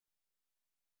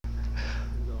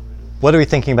What are we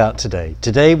thinking about today?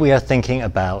 Today we are thinking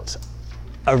about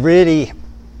a really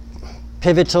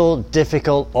pivotal,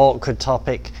 difficult, awkward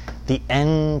topic. The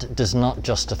end does not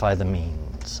justify the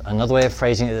means. Another way of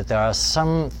phrasing it is that there are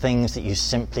some things that you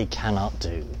simply cannot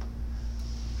do.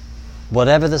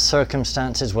 Whatever the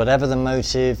circumstances, whatever the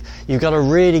motive, you've got a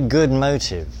really good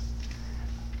motive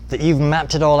that you've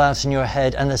mapped it all out in your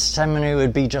head, and the seminary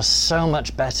would be just so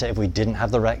much better if we didn't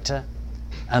have the rector.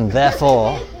 And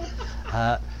therefore,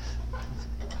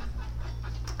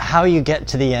 how you get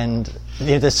to the end,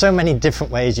 there's so many different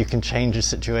ways you can change a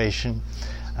situation.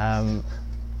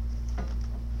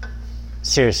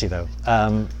 Seriously though,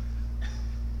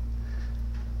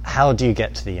 how do you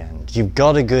get to the end? You've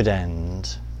got a good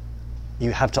end.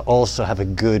 You have to also have a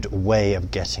good way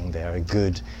of getting there, a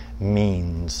good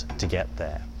means to get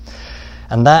there.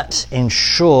 And that, in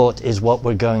short, is what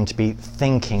we're going to be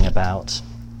thinking about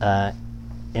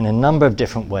in a number of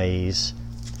different ways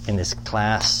in this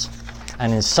class.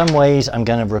 And in some ways, I'm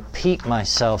going to repeat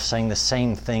myself saying the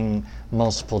same thing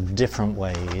multiple different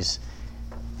ways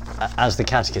as the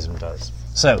Catechism does.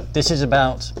 So, this is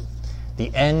about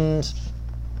the end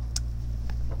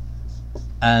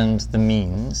and the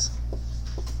means.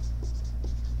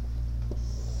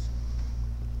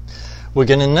 We're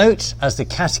going to note, as the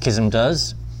Catechism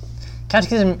does,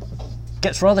 Catechism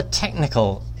gets rather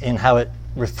technical in how it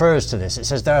refers to this. It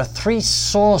says there are three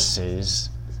sources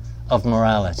of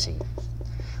morality.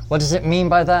 What does it mean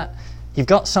by that? You've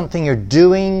got something you're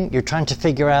doing, you're trying to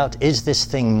figure out, is this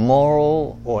thing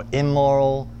moral or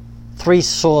immoral? Three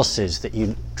sources that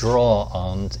you draw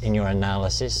on in your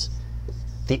analysis.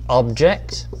 The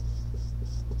object,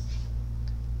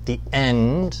 the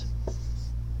end,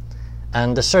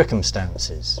 and the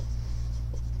circumstances.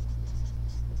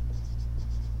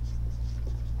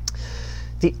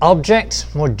 The object,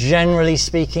 more generally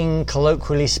speaking,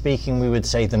 colloquially speaking, we would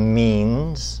say the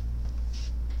means.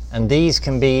 And these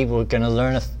can be, we're going to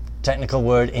learn a technical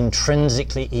word,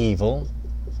 intrinsically evil.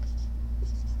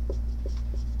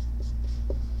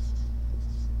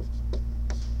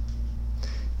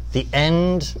 The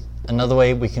end, another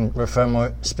way we can refer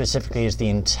more specifically, is the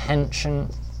intention.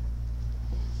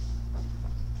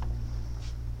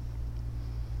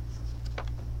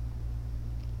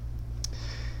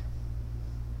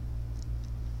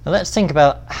 Now let's think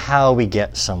about how we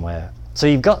get somewhere. So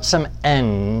you've got some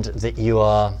end that you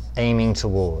are aiming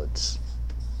towards.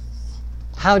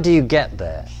 How do you get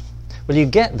there? Well, you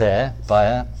get there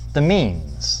via the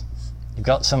means. You've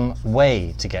got some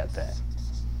way to get there.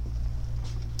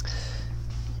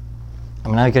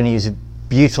 I'm now going to use a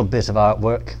beautiful bit of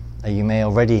artwork. You may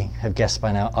already have guessed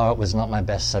by now, art was not my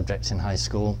best subject in high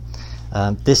school.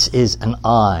 This is an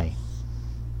eye.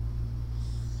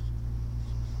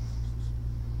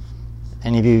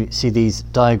 Any of you see these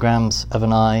diagrams of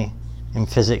an eye in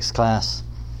physics class?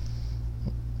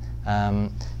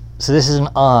 So this is an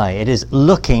eye. It is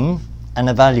looking and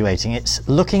evaluating. It's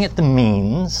looking at the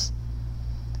means.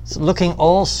 It's looking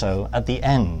also at the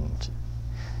end.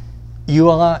 You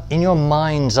are, in your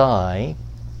mind's eye,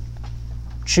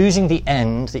 choosing the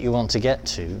end that you want to get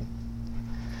to,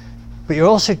 but you're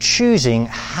also choosing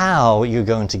how you're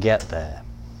going to get there.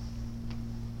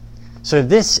 So if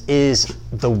this is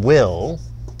the will,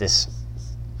 this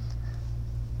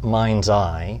mind's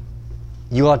eye,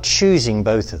 you are choosing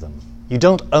both of them. You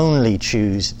don't only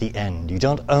choose the end. You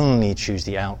don't only choose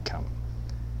the outcome.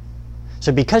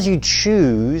 So because you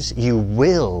choose, you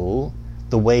will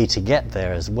the way to get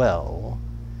there as well.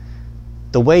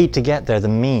 The way to get there, the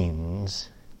means,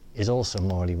 is also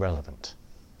morally relevant.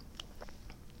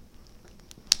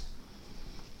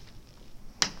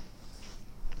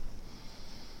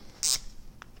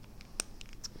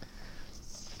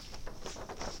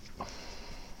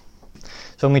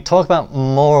 So when we talk about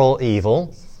moral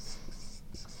evil,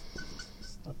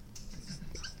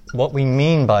 what we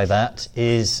mean by that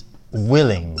is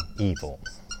willing evil.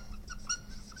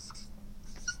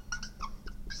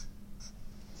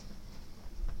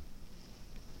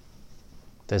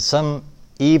 There's some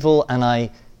evil and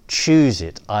I choose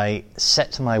it. I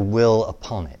set my will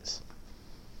upon it.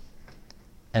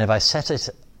 And if I set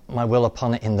my will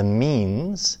upon it in the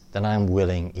means, then I'm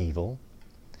willing evil.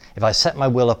 If I set my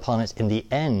will upon it in the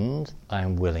end, I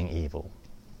am willing evil.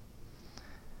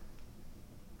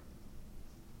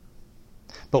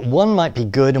 But one might be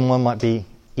good and one might be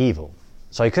evil.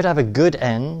 So I could have a good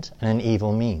end and an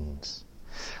evil means.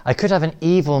 I could have an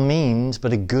evil means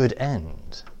but a good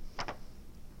end.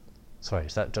 Sorry,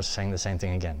 is that just saying the same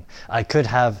thing again? I could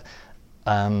have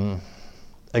a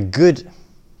good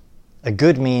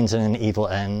means and an evil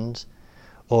end,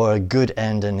 or a good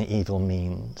end and an evil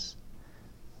means.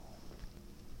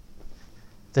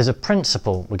 there's a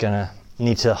principle we're going to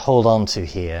need to hold on to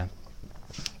here.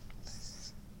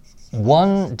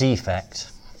 One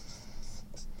defect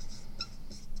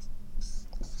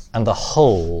and the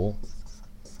whole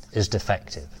is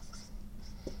defective.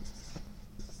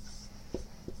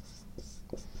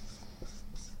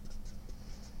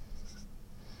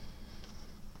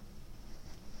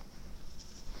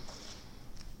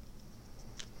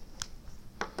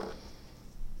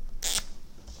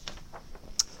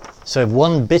 So if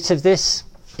one bit of this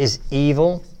is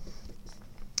evil,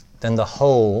 then the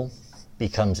whole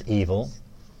becomes evil.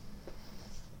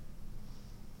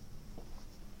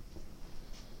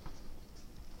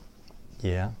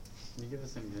 Yeah. Can you give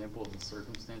us an example of the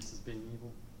circumstances being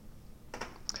evil?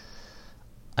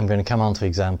 I'm going to come on to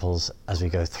examples as we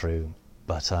go through,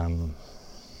 but so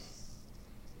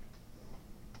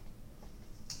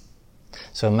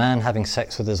a man having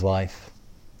sex with his wife,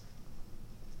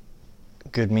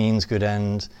 good means, good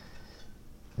end,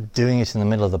 doing it in the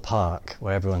middle of the park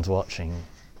where everyone's watching,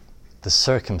 the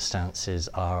circumstances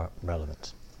are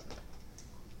relevant.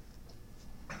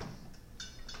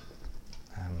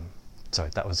 Sorry,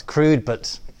 that was crude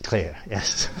but clear,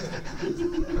 yes.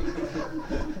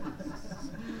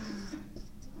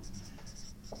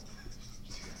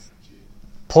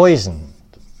 Poison.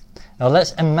 Now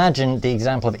let's imagine the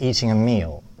example of eating a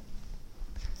meal.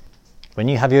 When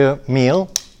you have your meal,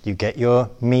 you get your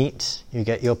meat, you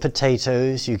get your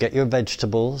potatoes, you get your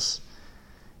vegetables.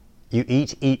 You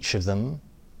eat each of them.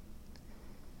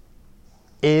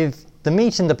 If the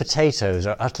meat and the potatoes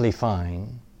are utterly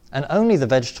fine, and only the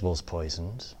vegetable's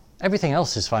poisoned, everything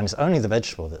else is fine, it's only the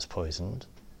vegetable that's poisoned,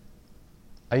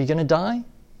 are you going to die?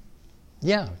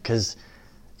 Yeah, because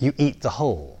you eat the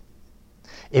whole.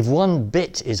 If one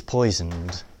bit is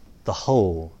poisoned, the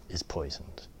whole is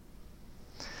poisoned.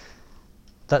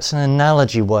 That's an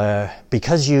analogy where,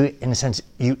 because you, in a sense,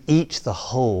 you eat the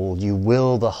whole, you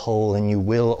will the whole, and you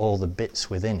will all the bits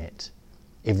within it.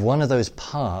 If one of those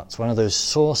parts, one of those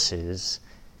sources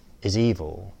is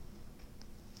evil,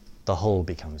 the whole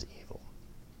becomes evil.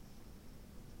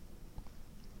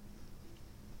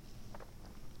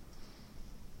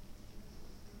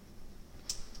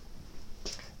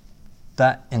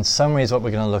 That, in summary, is what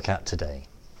we're going to look at today.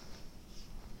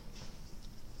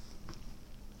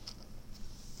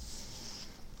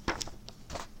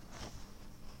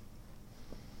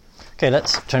 Okay,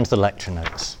 let's turn to the lecture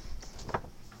notes.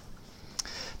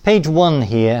 Page 1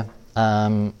 here,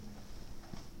 I've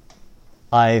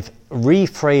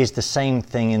rephrased the same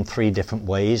thing in 3 different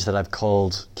ways that I've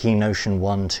called key notion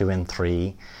 1, 2, and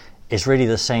 3. It's really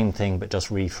the same thing, but just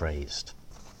rephrased.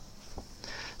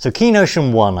 So key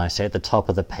notion 1, I say at the top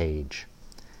of the page,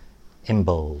 in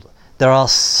bold. There are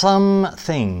some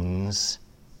things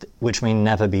which may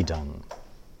never be done.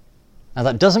 Now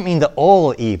that doesn't mean that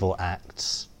all evil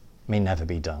acts may never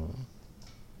be done.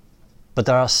 But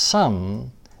there are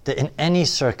some that in any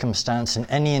circumstance, in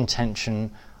any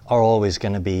intention, are always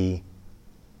going to be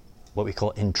what we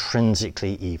call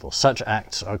intrinsically evil. Such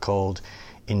acts are called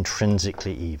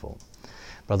intrinsically evil.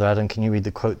 Brother Adam, can you read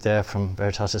the quote there from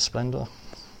Veritatis Splendor?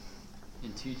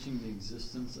 In teaching the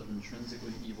existence of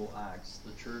intrinsically evil acts,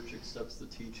 the Church accepts the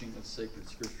teaching of sacred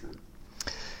Scripture.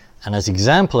 And as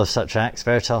example of such acts,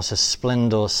 Veritatis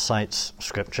Splendor cites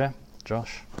Scripture.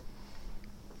 Josh?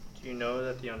 Do you know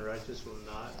that the unrighteous will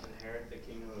not inherit the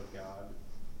kingdom of God?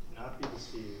 Do not be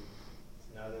deceived.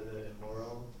 Neither the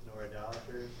immoral, nor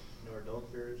idolaters, nor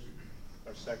adulterers,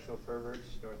 nor sexual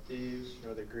perverts, nor thieves,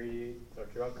 nor the greedy, nor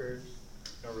drunkards,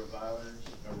 nor revilers,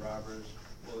 nor robbers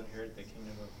will inherit the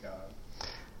kingdom of God.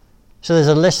 So there's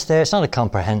a list there. It's not a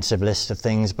comprehensive list of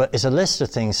things, but it's a list of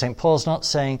things. St. Paul's not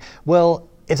saying, well,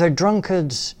 if they're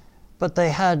drunkards, but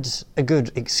they had a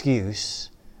good excuse,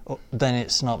 then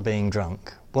it's not being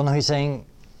drunk. Well, no, he's saying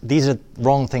these are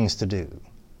wrong things to do.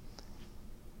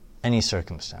 Any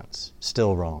circumstance,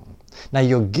 still wrong. Now,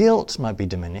 your guilt might be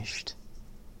diminished.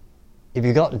 If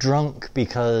you got drunk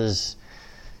because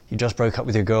you just broke up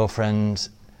with your girlfriend,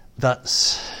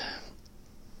 that's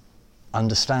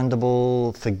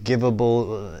understandable,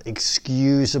 forgivable,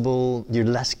 excusable. You're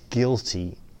less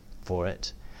guilty for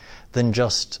it than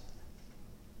just,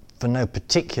 for no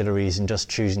particular reason, just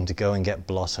choosing to go and get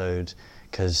blottoed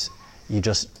because you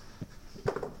just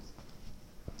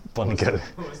want to go.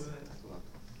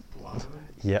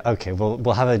 Yeah, okay, well,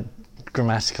 we'll have a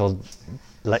grammatical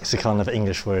lexicon of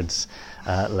English words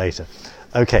later.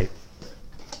 Okay.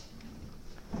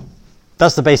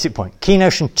 That's the basic point. Key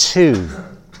notion 2.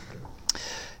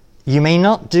 You may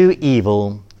not do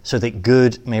evil so that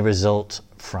good may result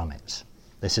from it.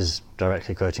 This is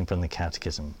directly quoting from the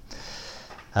Catechism.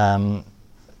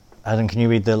 Adam, can you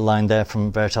read the line there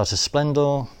from Veritatis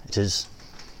Splendor? It is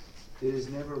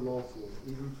never lawful,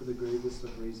 even for the gravest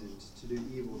of reasons, to do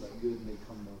evil that good may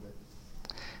come of it.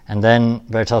 And then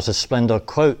Veritatis Splendor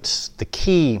quotes the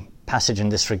key passage in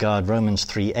this regard, Romans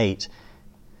 3:8,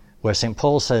 where St.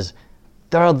 Paul says,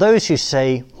 "There are those who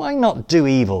say, why not do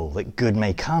evil that good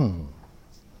may come?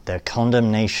 Their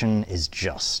condemnation is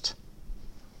just."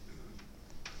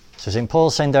 So St.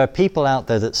 Paul's saying there are people out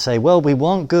there that say, well, we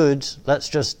want good, let's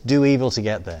just do evil to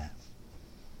get there.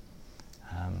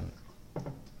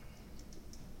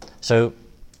 So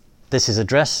this is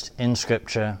addressed in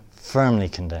Scripture, firmly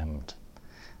condemned.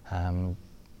 Down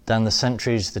the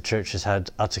centuries, the Church has had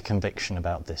utter conviction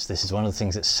about this. This is one of the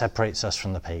things that separates us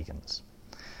from the pagans.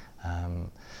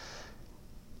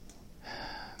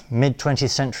 Mid-20th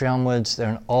century onwards, there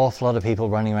are an awful lot of people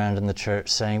running around in the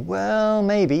Church saying, well,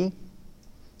 maybe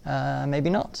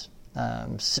not.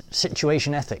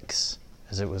 Situation ethics,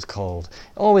 as it was called.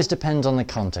 Always depends on the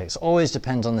context, always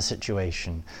depends on the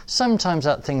situation. Sometimes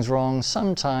that thing's wrong,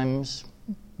 sometimes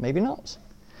maybe not.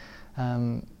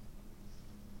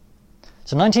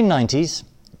 So 1990s,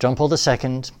 John Paul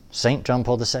II, St. John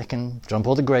Paul II, John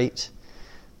Paul the Great,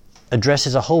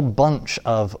 addresses a whole bunch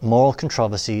of moral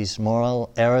controversies, moral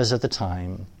errors of the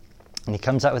time, and he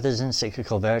comes out with his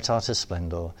encyclical Veritatis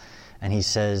Splendor, and he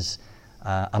says,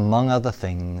 among other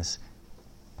things,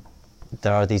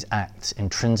 there are these acts,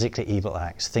 intrinsically evil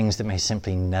acts, things that may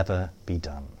simply never be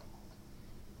done.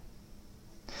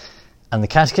 And the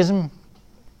Catechism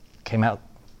came out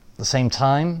at the same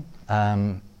time,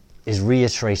 is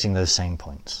reiterating those same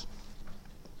points.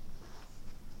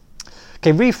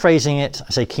 Okay, rephrasing it,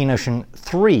 I say key notion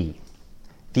 3.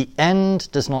 The end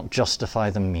does not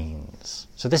justify the means.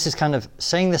 So this is kind of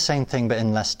saying the same thing but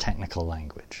in less technical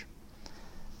language.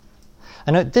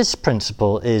 I note this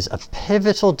principle is a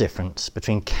pivotal difference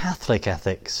between Catholic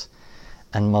ethics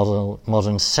and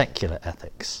modern secular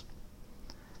ethics.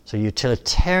 So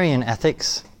utilitarian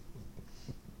ethics,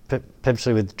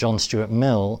 pivotally with John Stuart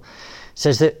Mill,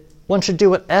 says that one should do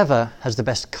whatever has the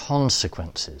best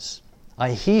consequences.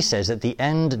 He says that the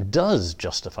end does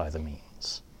justify the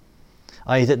means.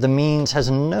 i.e. that the means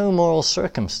has no moral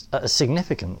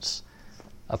significance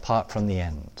apart from the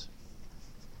end.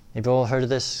 You've all heard of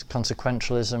this?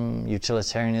 Consequentialism,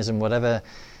 utilitarianism, whatever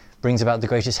brings about the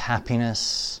greatest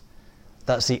happiness,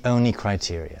 that's the only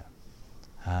criteria.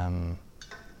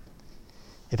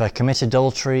 If I commit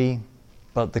adultery,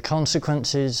 but the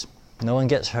consequences, no one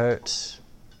gets hurt,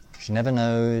 she never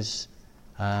knows,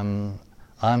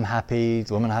 I'm happy,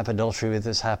 the woman I have adultery with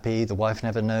is happy, the wife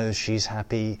never knows, she's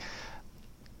happy,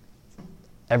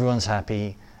 everyone's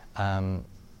happy, the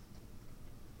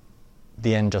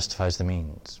end justifies the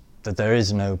means. That there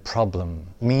is no problem.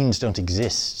 Means don't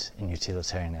exist in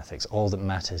utilitarian ethics. All that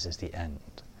matters is the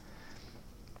end.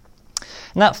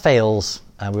 And that fails,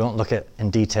 we won't look at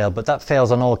in detail, but that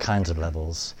fails on all kinds of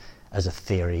levels as a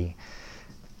theory.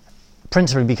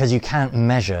 Principally because you can't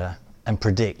measure and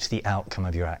predict the outcome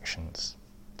of your actions.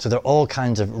 So there are all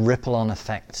kinds of ripple-on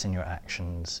effects in your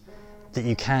actions that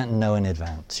you can't know in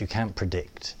advance, you can't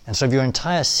predict. And so if your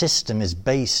entire system is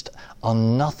based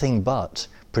on nothing but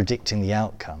predicting the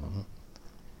outcome,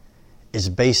 is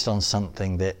based on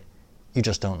something that you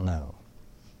just don't know.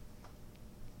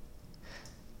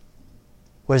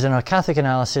 Whereas in our Catholic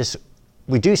analysis,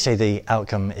 we do say the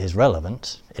outcome is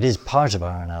relevant, it is part of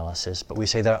our analysis, but we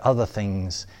say there are other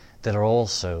things that are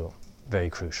also very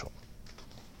crucial.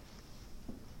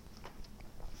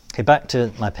 Okay, back to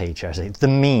my page here. I say the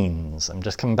means. I'm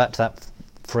just coming back to that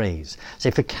phrase. So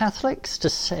for Catholics to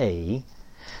say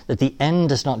that the end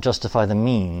does not justify the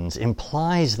means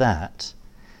implies that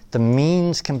the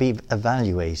means can be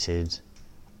evaluated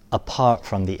apart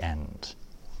from the end.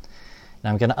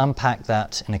 Now I'm going to unpack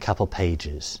that in a couple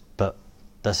pages, but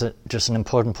that's just an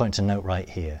important point to note right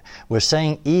here. We're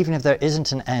saying even if there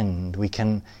isn't an end, we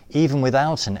can, even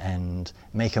without an end,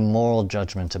 make a moral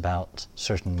judgment about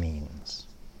certain means.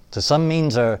 So some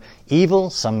means are evil,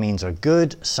 some means are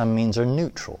good, some means are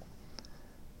neutral,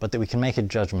 but that we can make a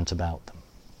judgment about them.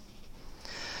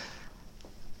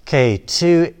 Okay,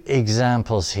 2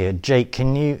 examples here. Jake,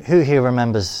 who here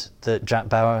remembers the Jack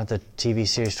Bauer, the TV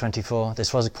series 24?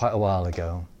 This was quite a while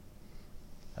ago.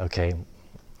 Okay,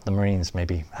 the Marines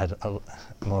maybe had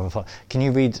more of a follow. Can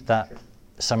you read that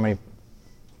summary?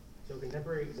 So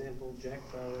contemporary example, Jack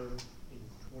Bauer in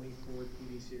 24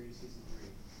 TV series season 3.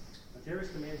 A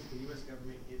terrorist demands the U.S.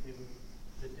 government give him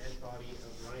the dead body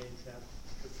of Ryan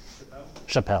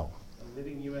Chappelle, a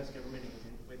living U.S. government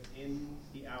agent, within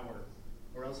the hour,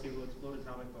 or else he will explode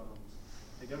atomic bombs.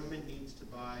 The government needs to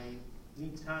buy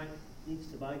time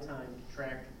to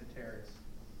track the terrorists.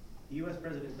 The U.S.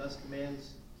 president thus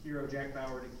commands hero Jack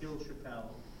Bauer to kill Chappelle.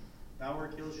 Bauer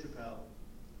kills Chappelle.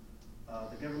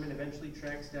 The government eventually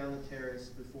tracks down the terrorists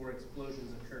before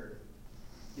explosions occur.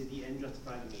 Did the end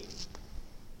justify the means?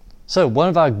 So one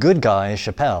of our good guys,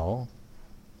 Chappelle,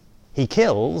 he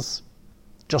kills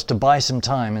just to buy some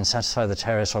time and satisfy the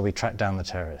terrorists while we track down the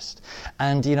terrorist.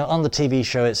 And, you know, on the TV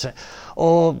show, it's,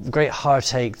 oh, great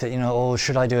heartache that, you know, oh,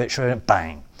 should I do it, should I do it?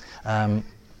 Bang.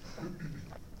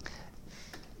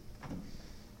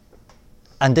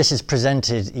 And this is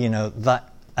presented, you know,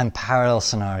 that and parallel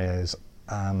scenarios.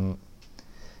 Have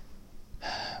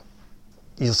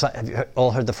you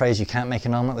all heard the phrase, you can't make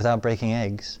an omelette without breaking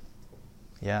eggs?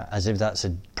 Yeah, as if that's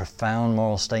a profound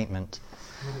moral statement.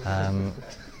 I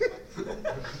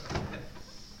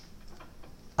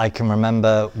can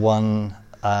remember one,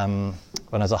 when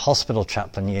I was a hospital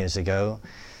chaplain years ago,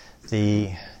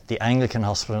 the Anglican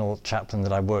hospital chaplain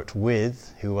that I worked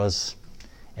with, who was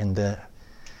in the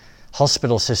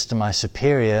hospital system, my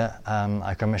superior,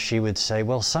 I can remember she would say,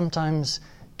 well, sometimes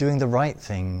doing the right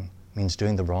thing means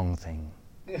doing the wrong thing.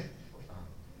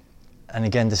 And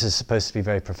again, this is supposed to be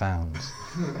very profound.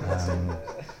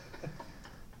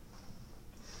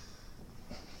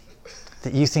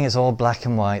 That you think it's all black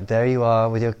and white. There you are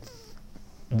with your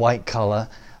white collar.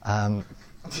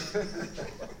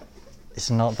 It's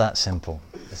not that simple.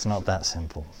 It's not that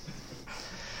simple.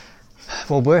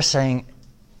 Well, we're saying,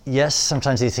 yes,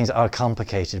 sometimes these things are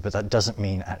complicated, but that doesn't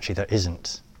mean actually there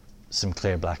isn't some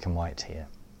clear black and white here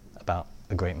about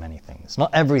a great many things.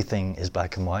 Not everything is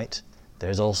black and white.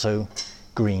 There's also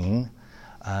green,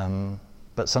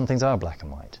 but some things are black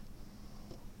and white.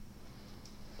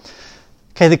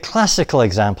 Okay, the classical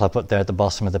example I put there at the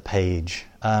bottom of the page.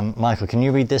 Michael, can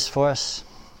you read this for us?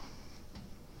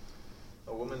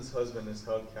 A woman's husband is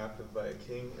held captive by a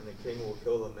king, and the king will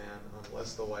kill the man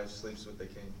unless the wife sleeps with the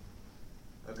king.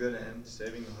 A good end,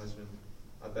 saving the husband.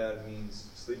 A bad means,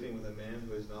 sleeping with a man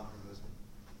who is not her husband.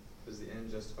 Does the end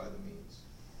justify the means?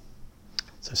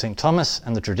 So St. Thomas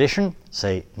and the tradition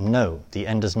say, no, the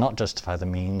end does not justify the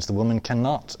means. The woman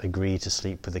cannot agree to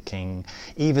sleep with the king,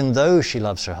 even though she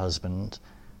loves her husband.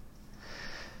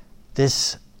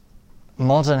 This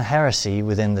modern heresy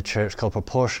within the church called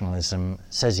proportionalism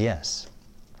says yes.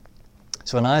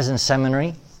 So when I was in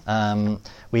seminary,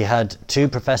 we had two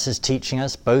professors teaching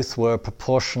us. Both were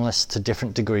proportionalists to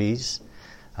different degrees.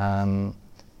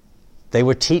 They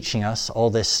were teaching us all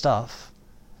this stuff,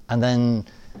 and then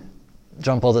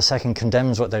John Paul II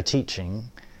condemns what they're teaching,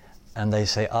 and they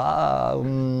say,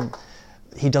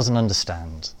 he doesn't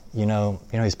understand. You know,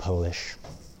 he's Polish.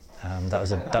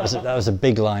 That was a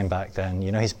big line back then.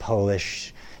 You know, he's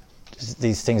Polish.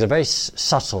 These things are very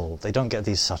subtle. They don't get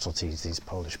these subtleties, these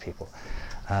Polish people.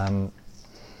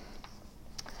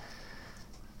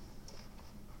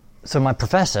 So my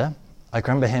professor, I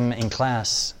can remember him in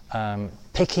class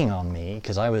picking on me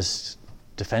because I was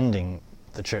defending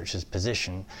the church's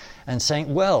position and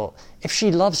saying, well, if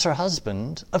she loves her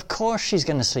husband, of course she's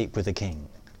going to sleep with the king.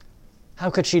 How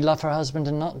could she love her husband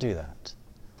and not do that?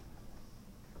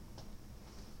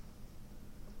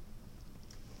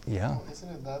 Yeah.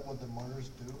 Isn't that what the martyrs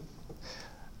do?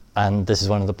 And this is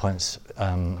one of the points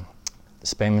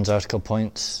Speymann's article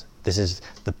points. This is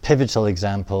the pivotal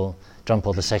example. John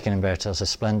Paul II in Veritatis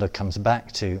Splendor comes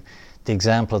back to the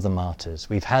example of the martyrs.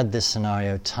 We've had this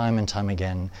scenario time and time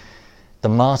again. The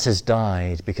martyrs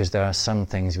died because there are some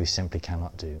things we simply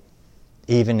cannot do.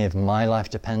 Even if my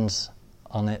life depends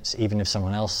on it, even if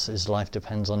someone else's life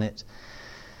depends on it,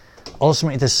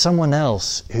 ultimately there's someone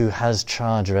else who has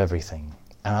charge of everything.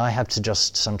 And I have to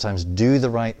just sometimes do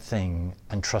the right thing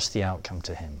and trust the outcome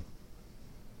to him.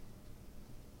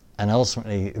 And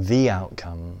ultimately, the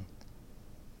outcome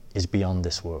is beyond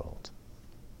this world.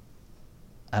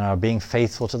 And our being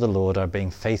faithful to the Lord, our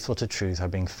being faithful to truth, our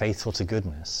being faithful to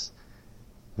goodness,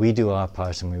 we do our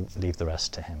part and we leave the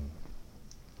rest to him.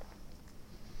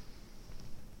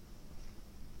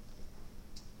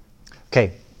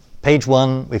 Okay, page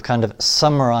 1, we've kind of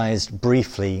summarized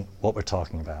briefly what we're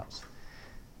talking about.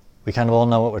 We kind of all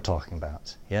know what we're talking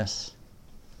about, yes?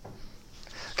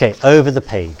 Okay, over the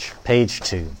page, page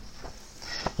 2.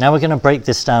 Now we're going to break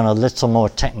this down a little more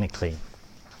technically.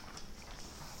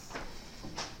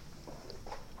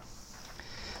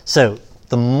 So,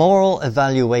 the moral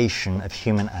evaluation of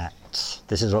human acts.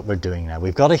 This is what we're doing now.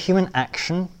 We've got a human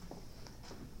action.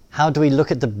 How do we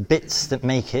look at the bits that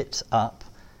make it up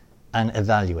and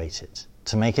evaluate it?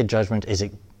 To make a judgment, is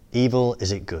it evil,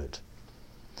 is it good?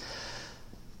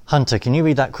 Hunter, can you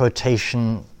read that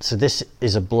quotation? So this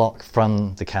is a block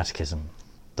from the Catechism.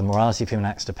 The morality of human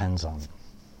acts depends on.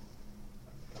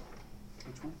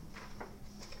 Which one?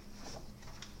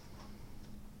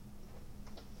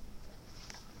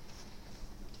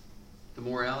 The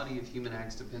morality of human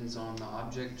acts depends on the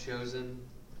object chosen,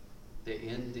 the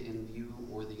end in view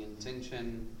or the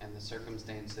intention, and the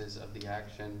circumstances of the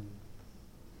action.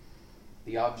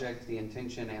 The object, the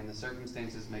intention, and the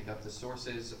circumstances make up the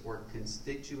sources or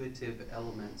constitutive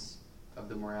elements of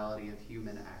the morality of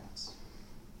human acts.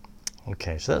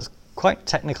 Okay, so that's quite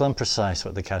technical and precise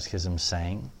what the Catechism is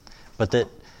saying, but that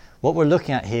what we're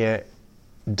looking at here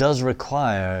does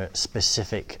require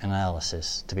specific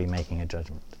analysis to be making a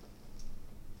judgment.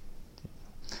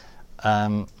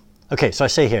 Okay, so I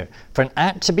say here, for an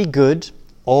act to be good,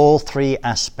 all three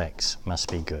aspects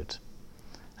must be good.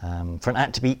 For an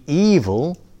act to be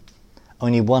evil,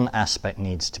 only one aspect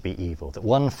needs to be evil. That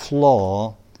one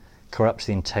flaw corrupts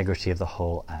the integrity of the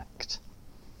whole act.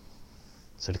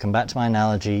 So to come back to my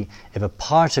analogy, if a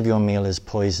part of your meal is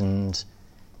poisoned,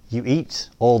 you eat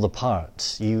all the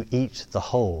parts. You eat the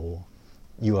whole,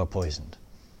 you are poisoned.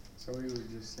 So we were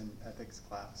just in ethics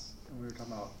class, and we were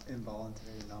talking about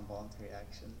involuntary and non-voluntary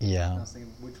action. Yeah. And I was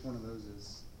thinking, which one of those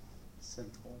is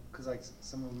sinful? Because like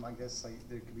some of them, I guess, like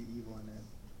there could be evil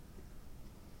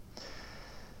in it.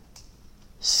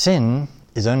 Sin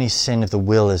is only sin if the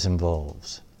will is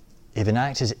involved. If an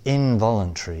act is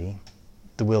involuntary,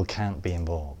 the will can't be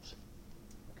involved.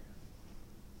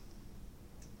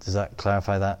 Does that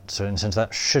clarify that? So in a sense,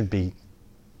 that should be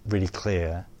really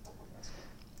clear.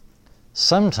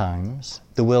 Sometimes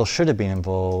the will should have been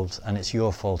involved and it's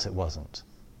your fault it wasn't.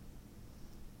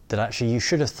 That actually you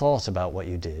should have thought about what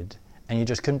you did and you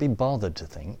just couldn't be bothered to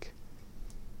think.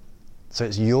 So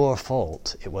it's your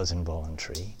fault it was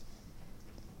involuntary.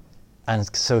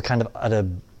 And so kind of at a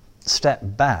step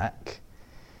back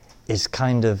is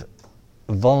kind of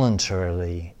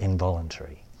voluntarily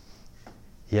involuntary.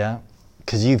 Yeah?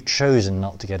 Because you've chosen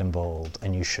not to get involved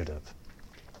and you should have.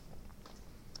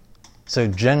 So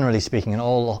generally speaking, a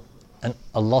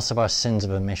lot of our sins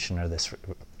of omission are this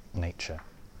nature.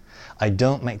 I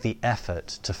don't make the effort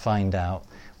to find out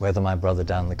whether my brother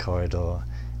down the corridor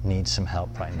needs some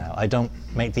help right now. I don't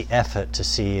make the effort to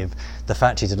see if the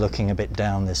fact he's looking a bit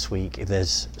down this week, if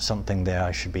there's something there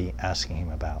I should be asking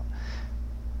him about.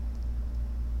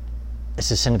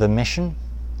 It's a sin of omission,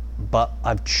 but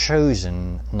I've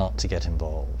chosen not to get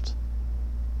involved.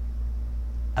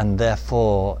 And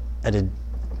therefore, at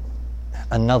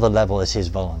another level, it is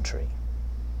voluntary.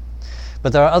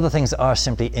 But there are other things that are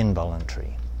simply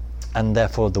involuntary, and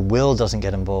therefore the will doesn't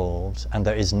get involved, and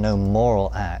there is no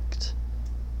moral act,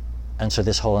 and so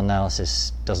this whole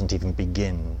analysis doesn't even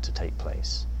begin to take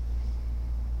place.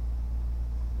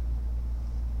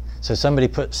 So somebody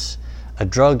puts a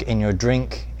drug in your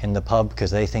drink in the pub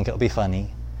because they think it'll be funny,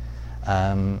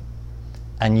 and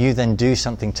you then do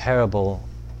something terrible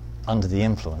under the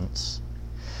influence.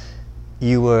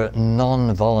 You were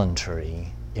non-voluntary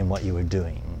in what you were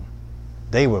doing.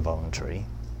 They were voluntary,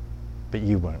 but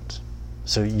you weren't.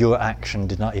 So your action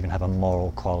did not even have a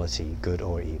moral quality, good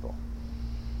or evil.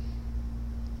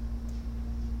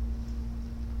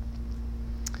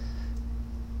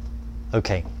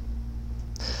 Okay.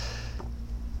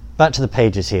 Back to the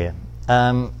pages here.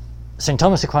 St.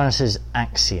 Thomas Aquinas'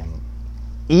 axiom.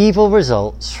 Evil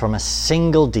results from a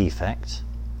single defect,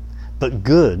 but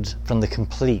good from the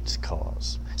complete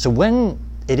cause. So when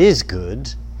it is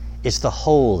good, it's the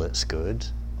whole that's good,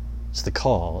 it's the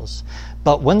cause.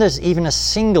 But when there's even a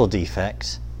single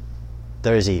defect,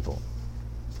 there is evil.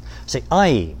 So,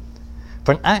 i.e.,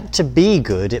 for an act to be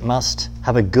good, it must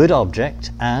have a good object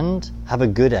and have a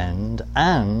good end,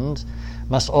 and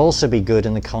must also be good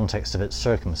in the context of its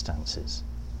circumstances.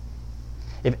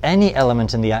 If any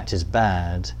element in the act is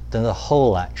bad, then the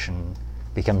whole action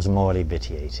becomes morally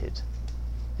vitiated.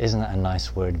 Isn't that a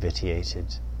nice word, vitiated?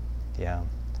 Yeah.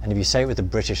 And if you say it with a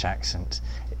British accent,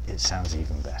 it sounds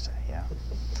even better, yeah?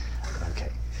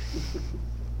 Okay.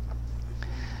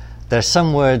 There's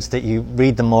some words that you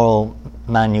read the moral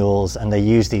manuals and they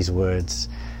use these words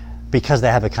because they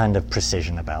have a kind of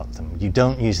precision about them. You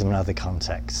don't use them in other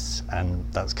contexts, and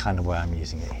that's kind of why I'm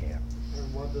using it here.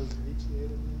 And what does vitiated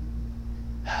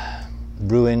mean?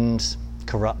 Ruined,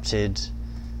 corrupted,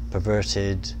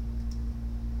 perverted.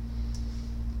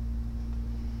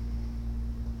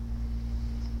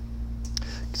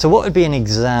 So what would be an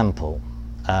example?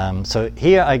 So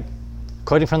here,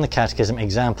 quoting from the Catechism,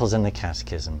 examples in the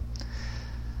Catechism.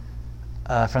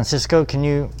 Francisco, can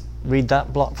you read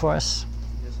that block for us?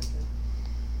 Yes,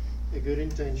 I can. A good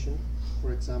intention,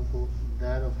 for example,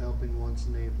 that of helping one's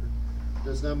neighbor,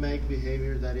 does not make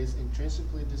behavior that is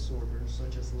intrinsically disordered,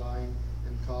 such as lying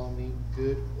and calumny,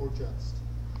 good or just.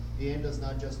 The end does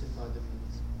not justify the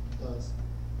means. Thus,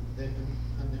 the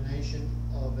condemnation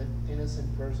of an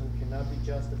innocent person cannot be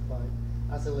justified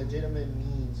as a legitimate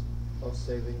means of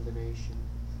saving the nation.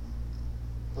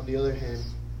 On the other hand,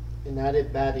 an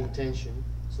added bad intention,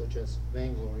 such as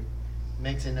vainglory,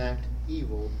 makes an act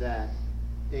evil that,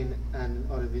 in and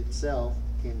of itself,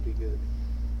 can be good,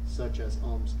 such as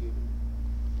almsgiving.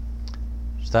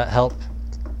 Does that help?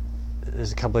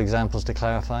 There's a couple of examples to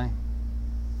clarify.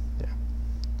 Yeah.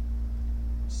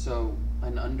 So,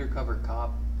 an undercover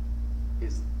cop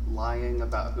is lying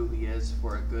about who he is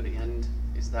for a good end.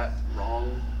 Is that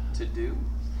wrong to do?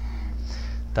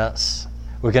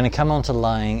 We're going to come on to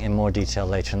lying in more detail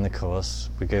later in the course.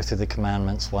 We go through the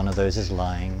commandments. One of those is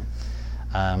lying.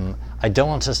 I don't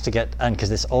want us to get, and because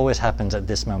this always happens at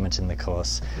this moment in the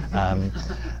course,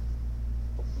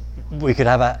 we could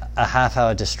have a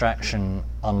half-hour distraction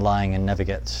on lying and never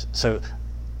get. So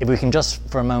if we can just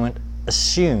for a moment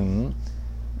assume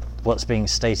what's being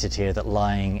stated here, that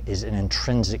lying is an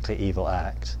intrinsically evil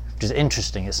act, which is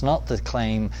interesting. It's not the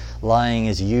claim lying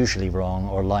is usually wrong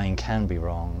or lying can be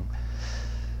wrong,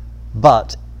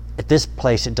 but at this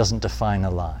place it doesn't define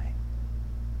a lie.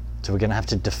 So we're going to have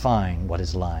to define what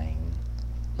is lying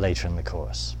later in the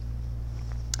course.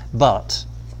 But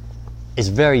it's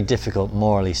very difficult,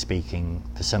 morally speaking,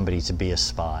 for somebody to be a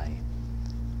spy.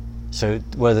 So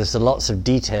where there's lots of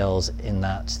details in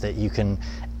that you can,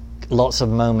 lots of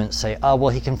moments say, well,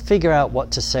 he can figure out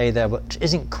what to say there, which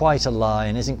isn't quite a lie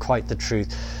and isn't quite the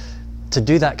truth. To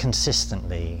do that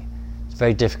consistently, it's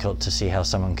very difficult to see how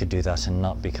someone could do that and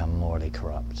not become morally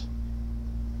corrupt.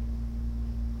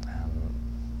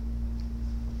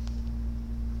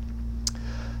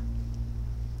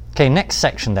 Okay, next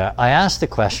section there. I asked the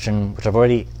question, which I've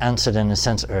already answered in a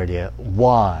sense earlier,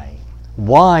 why?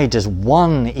 Why does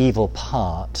one evil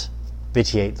part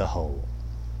vitiate the whole?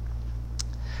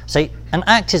 Say, an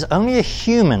act is only a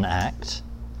human act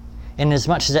in as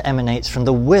much as it emanates from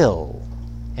the will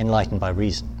enlightened by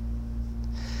reason.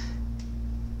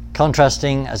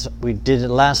 Contrasting, as we did in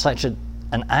the last lecture,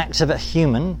 an act of a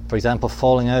human, for example,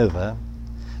 falling over,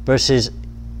 versus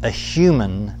a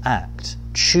human act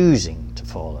choosing to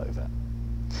fall over.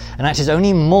 An act is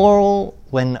only moral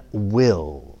when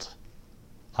willed,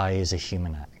 i.e. is a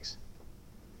human act.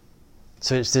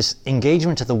 So it's this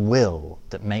engagement of the will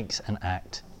that makes an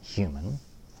act human.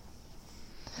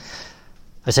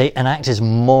 I say an act is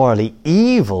morally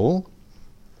evil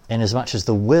in as much as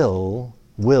the will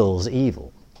wills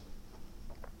evil.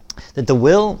 That the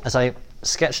will, as I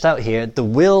sketched out here, the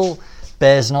will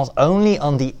bears not only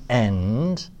on the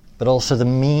end, but also the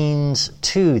means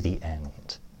to the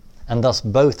end. And thus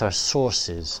both are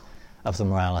sources of the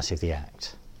morality of the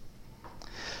act.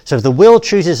 So if the will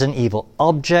chooses an evil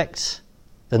object,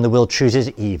 then the will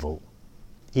chooses evil,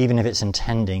 even if it's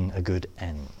intending a good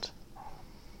end.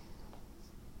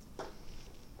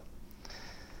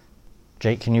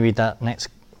 Jake, can you read that next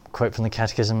quote from the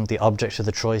Catechism, the object of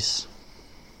the choice?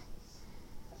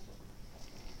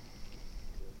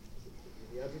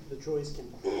 The object of the choice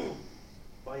can,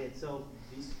 by itself,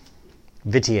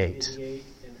 Vitiate an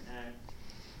act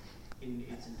in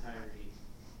its entirety.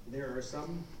 There are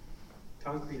some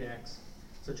concrete acts,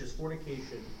 such as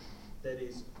fornication, that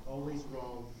is always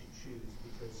wrong to choose,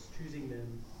 because choosing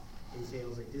them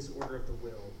entails a disorder of the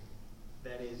will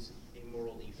that is a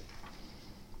moral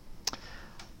evil.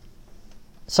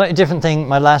 Slightly different thing,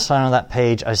 my last line on that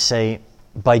page, I say,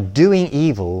 by doing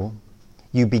evil,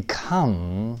 you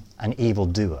become an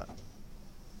evildoer.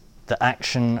 The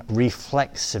action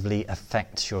reflexively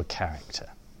affects your character.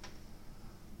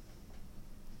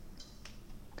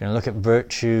 I'm going to look at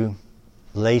virtue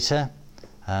later,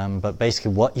 but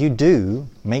basically what you do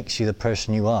makes you the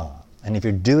person you are. And if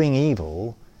you're doing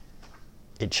evil,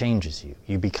 it changes you.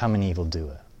 You become an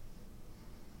evildoer.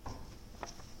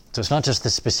 So it's not just the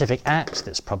specific act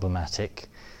that's problematic.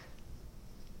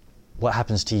 What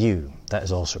happens to you, that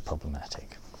is also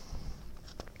problematic.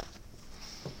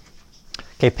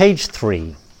 Okay, page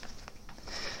 3.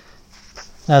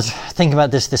 Now, I was thinking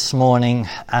about this morning,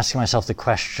 asking myself the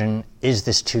question, is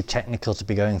this too technical to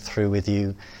be going through with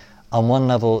you? On one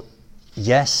level,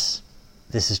 yes,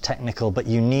 this is technical, but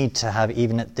you need to have,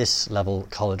 even at this level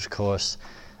college course,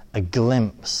 a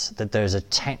glimpse that there's a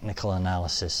technical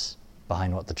analysis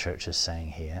behind what the church is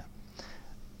saying here.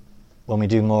 When we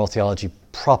do moral theology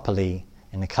properly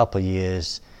in a couple of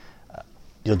years,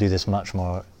 you'll do this much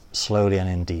more slowly and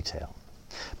in detail.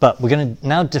 But we're going to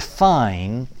now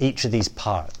define each of these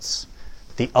parts,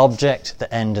 the object,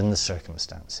 the end, and the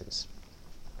circumstances.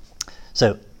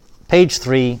 So, page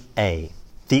 3a,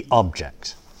 the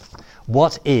object.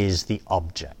 What is the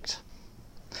object?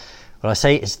 Well, I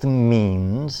say it's the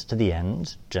means to the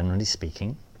end, generally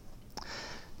speaking.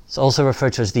 It's also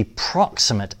referred to as the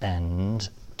proximate end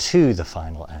to the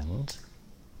final end.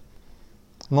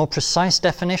 More precise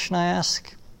definition, I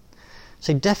ask?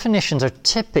 So definitions are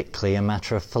typically a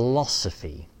matter of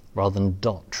philosophy rather than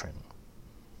doctrine.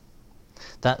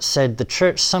 That said, the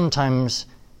church sometimes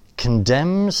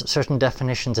condemns certain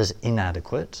definitions as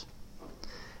inadequate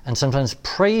and sometimes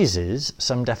praises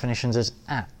some definitions as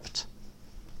apt.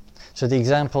 So the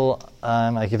example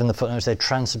I give in the footnotes there,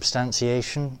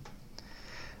 transubstantiation.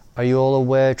 Are you all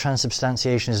aware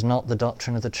transubstantiation is not the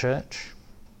doctrine of the church?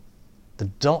 The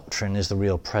doctrine is the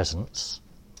real presence.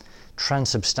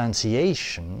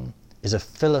 Transubstantiation is a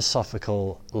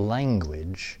philosophical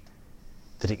language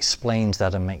that explains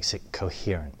that and makes it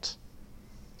coherent.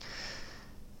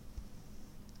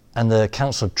 And the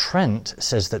Council of Trent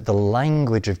says that the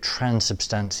language of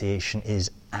transubstantiation is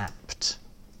apt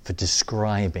for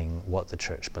describing what the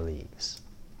church believes.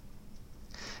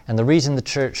 And the reason the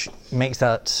church makes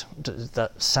that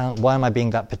sound, why am I being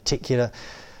that particular?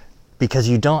 Because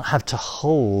you don't have to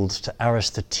hold to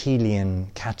Aristotelian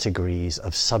categories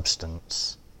of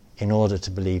substance in order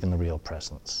to believe in the real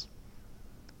presence.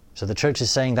 So the church is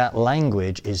saying that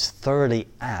language is thoroughly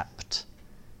apt,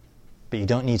 but you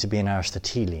don't need to be an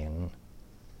Aristotelian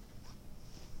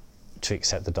to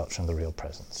accept the doctrine of the real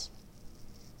presence.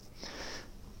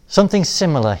 Something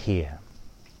similar here.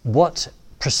 What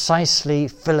precisely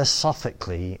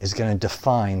philosophically is going to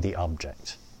define the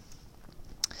object?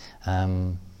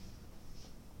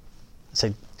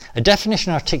 So a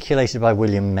definition articulated by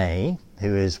William May,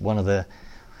 who is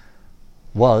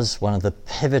was one of the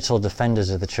pivotal defenders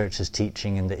of the church's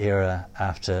teaching in the era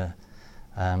after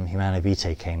Humanae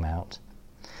Vitae came out.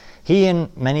 He and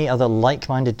many other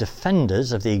like-minded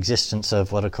defenders of the existence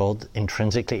of what are called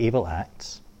intrinsically evil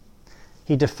acts,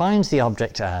 he defines the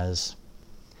object as: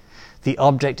 the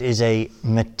object is a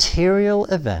material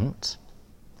event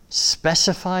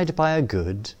specified by a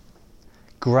good,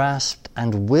 grasped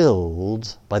and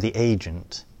willed by the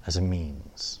agent as a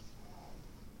means.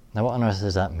 Now, what on earth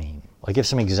does that mean? I'll give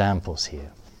some examples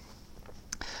here.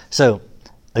 So,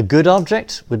 a good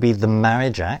object would be the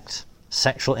marriage act.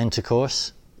 Sexual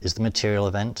intercourse is the material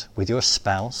event with your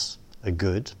spouse, a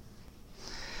good.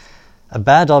 A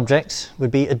bad object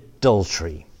would be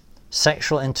adultery.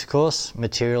 Sexual intercourse,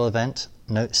 material event,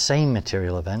 note same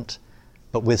material event,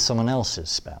 but with someone else's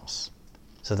spouse.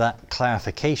 So that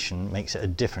clarification makes it a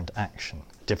different action,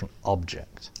 a different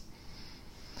object.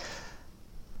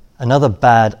 Another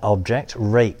bad object,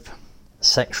 rape.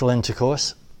 Sexual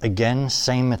intercourse, again,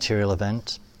 same material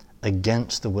event,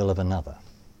 against the will of another.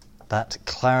 That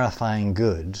clarifying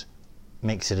good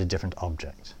makes it a different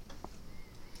object.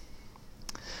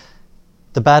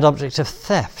 The bad object of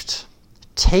theft,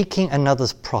 taking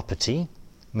another's property,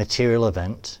 material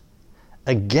event,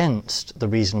 against the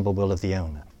reasonable will of the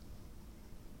owner.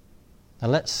 Now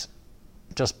let's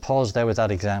just pause there with that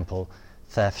example,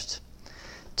 theft.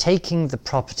 Taking the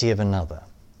property of another.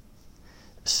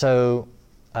 So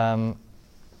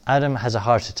Adam has a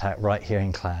heart attack right here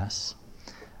in class,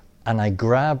 and I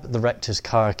grab the rector's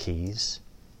car keys,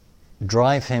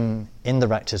 drive him in the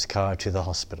rector's car to the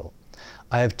hospital.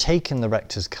 I have taken the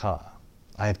rector's car.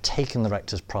 I have taken the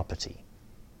rector's property,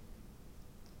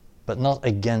 but not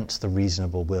against the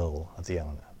reasonable will of the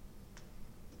owner.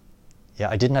 Yeah,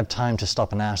 I didn't have time to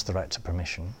stop and ask the rector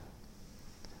permission,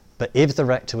 but if the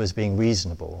rector was being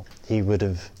reasonable, he would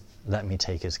have let me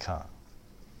take his car.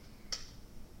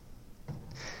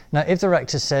 Now, if the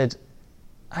rector said,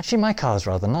 actually my car's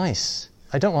rather nice,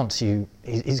 I don't want you,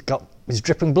 he's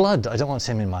dripping blood, I don't want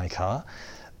him in my car,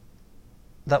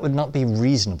 that would not be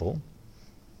reasonable.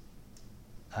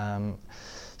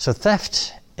 So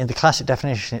theft, in the classic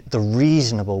definition, the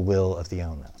reasonable will of the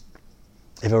owner.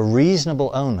 If a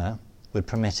reasonable owner would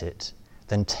permit it,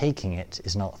 then taking it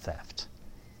is not theft.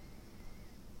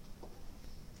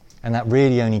 And that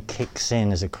really only kicks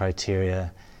in as a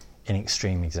criteria in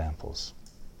extreme examples,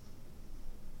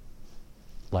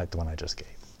 like the one I just gave.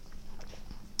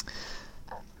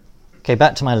 Okay,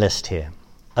 back to my list here.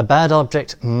 A bad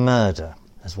object, murder,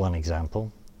 as one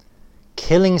example.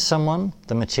 Killing someone,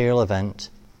 the material event,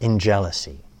 in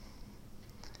jealousy.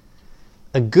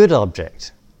 A good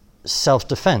object,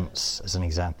 self-defense, as an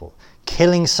example.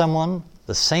 Killing someone,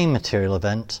 the same material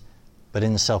event, but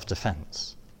in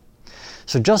self-defense.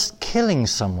 So just killing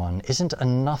someone isn't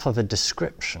enough of a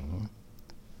description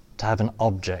to have an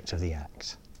object of the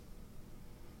act.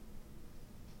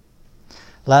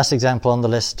 Last example on the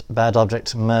list, bad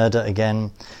object, murder,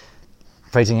 again,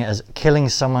 phrasing it as killing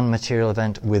someone, material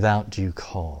event, without due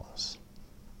cause.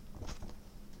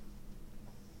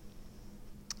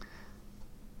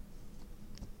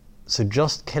 So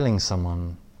just killing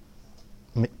someone,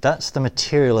 that's the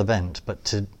material event, but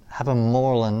to have a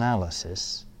moral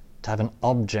analysis, to have an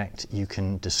object you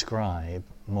can describe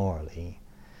morally,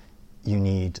 you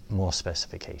need more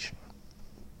specification.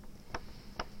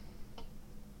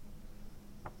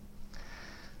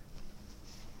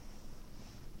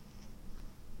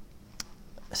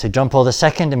 So John Paul II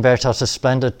in Veritatis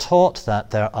Splendor taught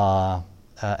that there are,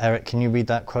 Eric, can you read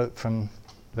that quote from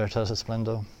Veritatis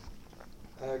Splendor?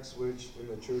 Acts which in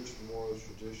the church moral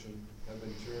tradition have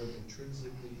been termed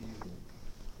intrinsically evil.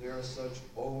 They are such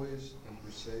always and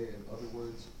per se, in other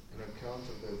words, an account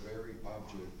of their very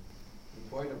object,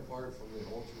 and quite apart from the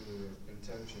ultimate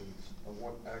intentions of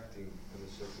one acting in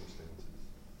the circumstances.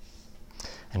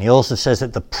 And he also says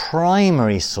that the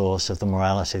primary source of the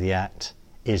morality of the act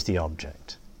is the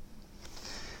object.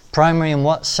 Primary in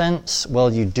what sense?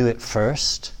 Well, you do it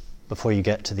first before you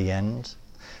get to the end.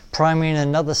 Primary in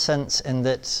another sense in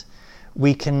that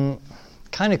we can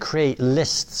kind of create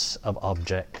lists of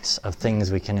objects, of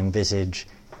things we can envisage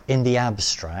in the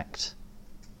abstract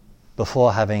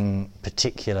before having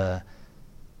particular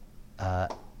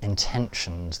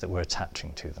intentions that we're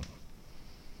attaching to them.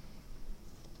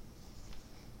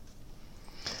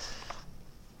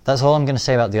 That's all I'm going to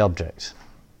say about the object.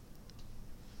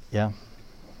 Yeah?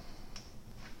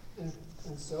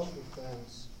 In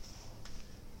self-defense,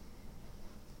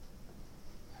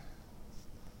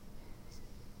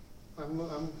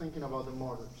 I'm thinking about the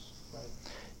martyrs, right?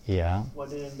 Yeah. Why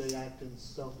didn't they act in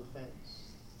self-defense?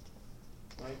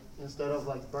 Right? Instead of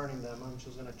like burning them, I'm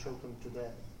just going to choke them to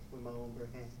death with my own bare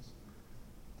hands.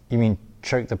 You mean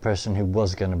choke the person who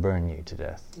was going to burn you to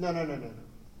death? No.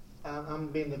 I'm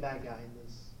being the bad guy in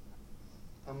this.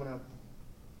 I'm going to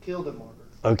kill the martyr.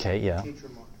 Okay, yeah. Future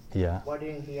martyr. Yeah. Why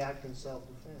didn't he act in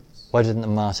self-defense? Why didn't the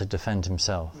martyr defend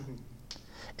himself? Mm-hmm.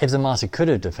 If the martyr could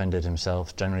have defended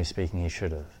himself, generally speaking, he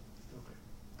should have.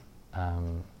 Okay.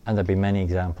 And there'd be many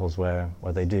examples where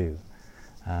they do.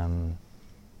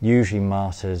 Usually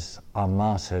martyrs are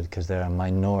martyred because they're a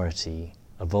minority,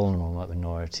 a vulnerable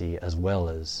minority, as well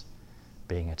as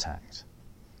being attacked.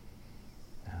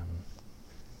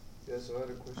 Yeah, so I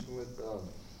had a question with,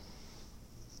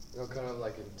 kind of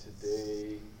like in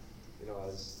today,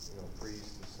 as,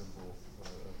 priest, the symbol of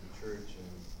the church,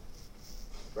 and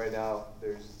right now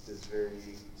there's this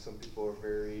some people are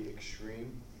very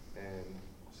extreme and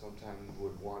sometimes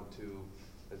would want to,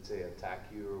 let's say, attack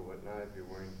you or whatnot if you're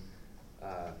wearing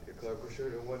your clerical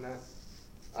shirt or whatnot.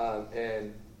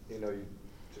 And, you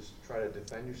just try to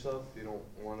defend yourself. You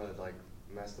don't want to,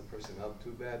 mess the person up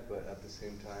too bad, but at the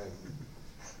same time,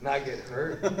 not get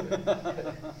hurt.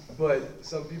 But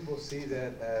some people see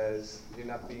that as you're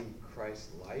not being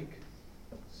Christ-like.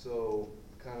 So,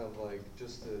 kind of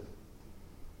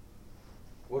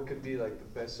what could be, the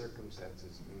best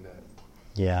circumstances in that?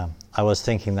 Yeah, I was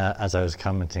thinking that as I was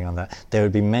commenting on that. There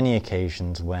would be many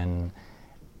occasions when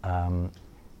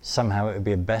somehow it would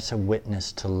be a better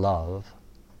witness to love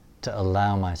to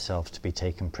allow myself to be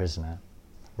taken prisoner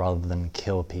rather than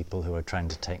kill people who are trying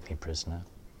to take me prisoner.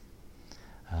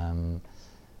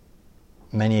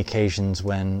 Many occasions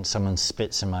when someone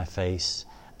spits in my face,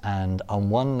 and on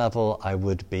one level I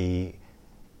would be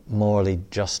morally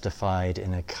justified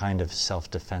in a kind of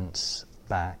self-defense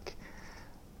back,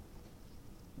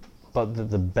 but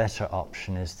the better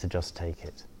option is to just take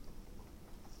it.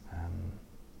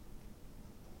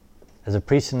 As a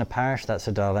priest in a parish, that's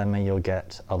a dilemma you'll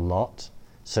get a lot.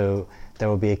 So there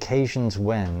will be occasions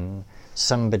when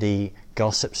somebody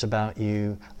gossips about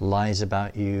you, lies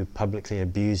about you, publicly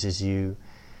abuses you,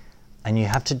 and you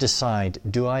have to decide,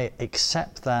 do I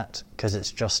accept that because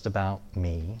it's just about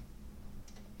me?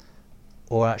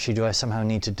 Or actually do I somehow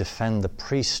need to defend the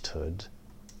priesthood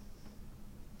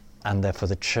and therefore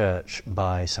the church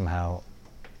by somehow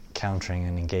countering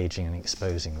and engaging and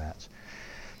exposing that?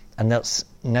 And that's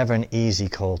never an easy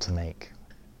call to make.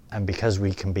 And because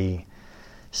we can be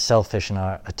selfish in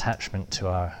our attachment to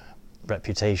our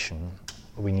reputation,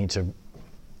 we need to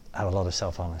have a lot of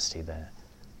self-honesty there.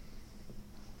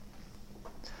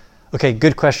 Okay,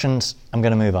 good questions. I'm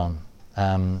going to move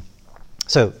on.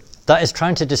 So that is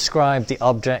trying to describe the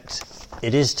object.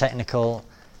 It is technical.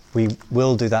 We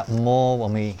will do that more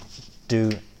when we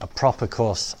do a proper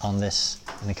course on this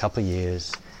in a couple of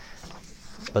years.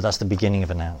 But that's the beginning of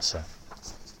an answer.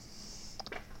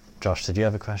 Josh, did you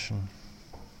have a question?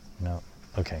 No?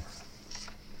 Okay.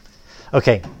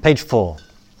 Okay, page 4.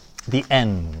 The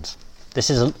end. This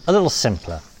is a little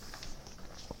simpler.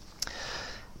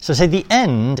 So say the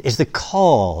end is the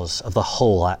cause of the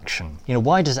whole action.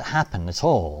 Why does it happen at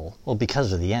all? Well,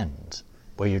 because of the end,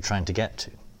 where you're trying to get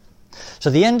to. So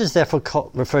the end is therefore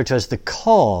referred to as the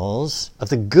cause of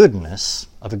the goodness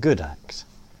of a good act.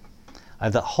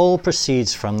 That whole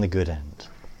proceeds from the good end.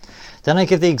 Then I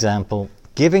give the example,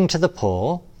 giving to the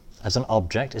poor as an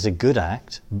object is a good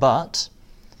act, but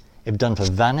if done for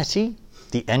vanity,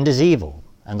 the end is evil,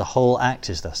 and the whole act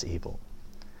is thus evil.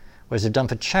 Whereas if done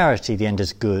for charity, the end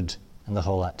is good, and the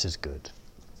whole act is good.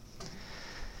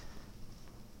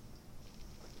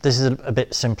 This is a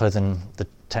bit simpler than the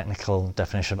technical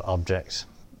definition of object,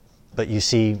 but you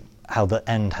see how the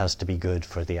end has to be good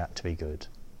for the act to be good.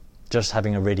 Just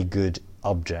having a really good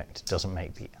object doesn't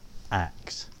make the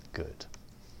act good.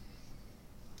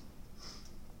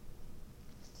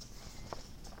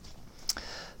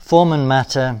 Form and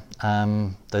matter,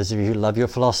 those of you who love your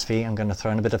philosophy, I'm going to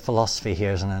throw in a bit of philosophy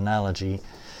here as an analogy.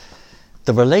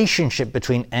 The relationship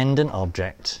between end and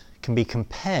object can be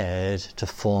compared to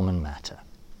form and matter.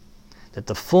 That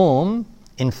the form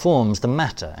informs the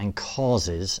matter and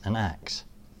causes an act.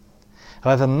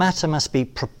 However, matter must be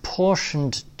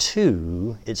proportioned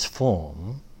to its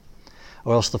form,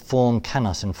 or else the form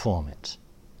cannot inform it.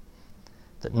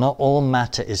 That not all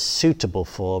matter is suitable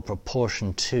for,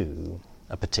 proportion to,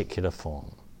 a particular form.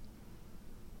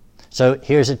 So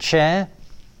here's a chair.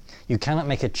 You cannot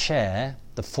make a chair,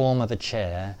 the form of a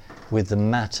chair, with the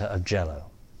matter of Jell-O.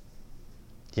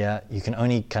 Yeah, you can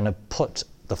only kind of put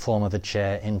the form of a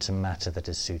chair into matter that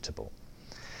is suitable.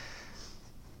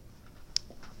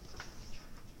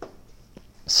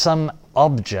 Some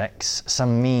objects,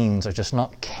 some means are just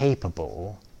not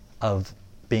capable of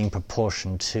being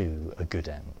proportioned to a good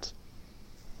end.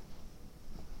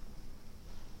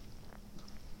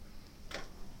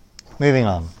 Moving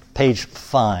on, page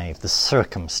 5, the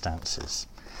circumstances.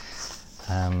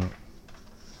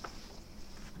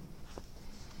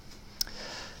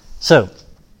 So,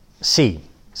 C,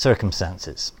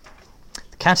 circumstances.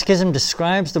 The Catechism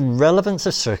describes the relevance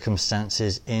of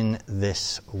circumstances in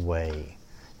this way.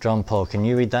 John Paul, can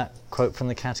you read that quote from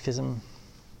the Catechism?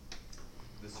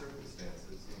 The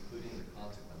circumstances, including the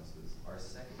consequences, are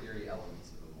secondary elements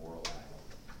of a moral act.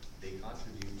 They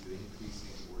contribute to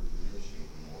increasing or diminishing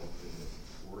the moral goodness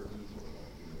or evil of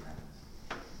human acts.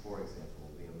 For example,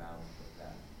 the amount of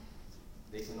theft.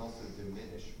 They can also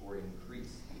diminish or increase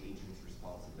the agent's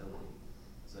responsibility,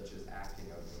 such as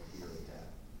acting out of fear of death.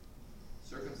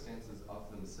 Circumstances of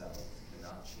themselves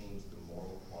cannot change the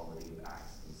moral quality of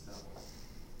acts themselves.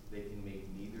 They can make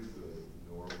neither good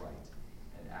nor right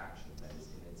an action that is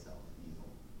in itself evil.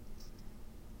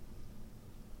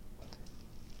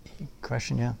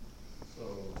 Question, yeah? So,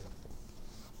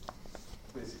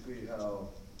 basically how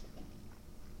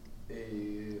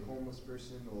a homeless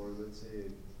person, or let's say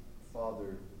a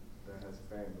father that has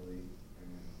a family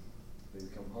and they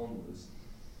become homeless,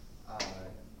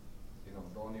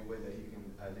 the only way that he can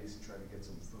at least try to get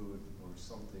some food or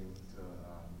something to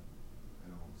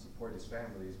support his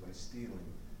family is by stealing.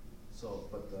 So,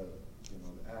 but the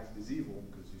act is evil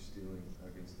because you're stealing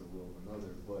against the will of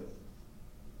another, but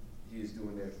he is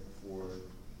doing it for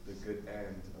the good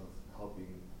end of helping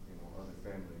other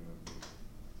family members.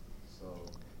 So.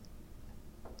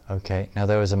 Okay, now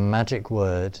there was a magic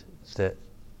word that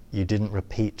you didn't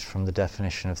repeat from the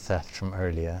definition of theft from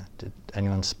earlier. Did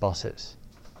anyone spot it?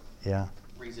 Yeah?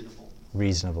 Reasonable.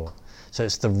 Reasonable. So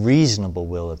it's the reasonable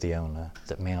will of the owner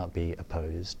that may not be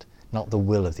opposed, not the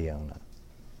will of the owner.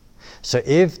 So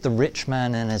if the rich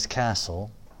man in his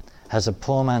castle has a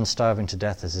poor man starving to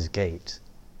death as his gate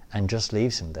and just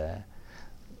leaves him there,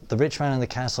 the rich man in the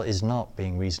castle is not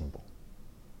being reasonable.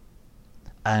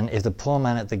 And if the poor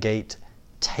man at the gate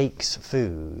takes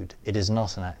food, it is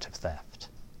not an act of theft.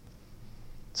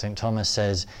 St. Thomas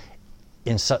says,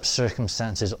 in such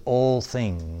circumstances, all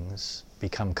things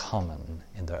become common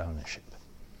in their ownership.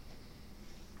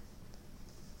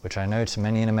 Which I know to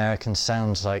many Americans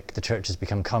sounds like the church has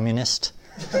become communist.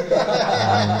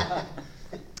 But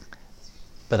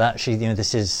actually,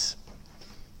 this is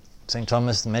St.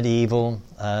 Thomas, the medieval,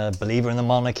 believer in the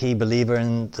monarchy, believer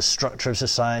in the structure of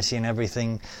society and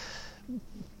everything.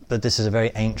 But this is a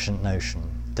very ancient notion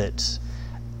that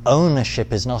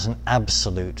ownership is not an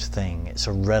absolute thing, it's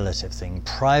a relative thing.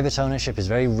 Private ownership is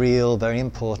very real, very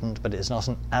important, but it's not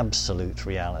an absolute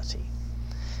reality.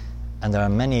 And there are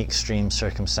many extreme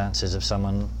circumstances of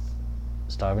someone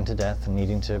starving to death and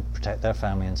needing to protect their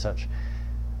family and such,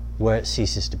 where it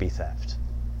ceases to be theft.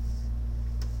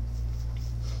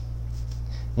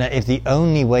 Now, if the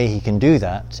only way he can do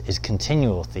that is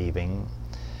continual thieving,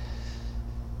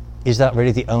 is that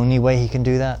really the only way he can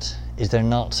do that? Is there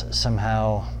not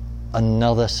somehow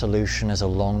another solution as a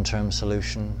long-term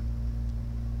solution?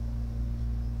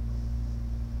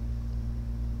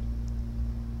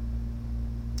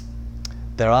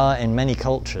 There are in many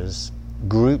cultures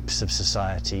groups of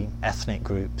society, ethnic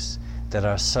groups, that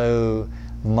are so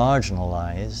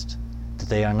marginalized that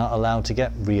they are not allowed to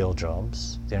get real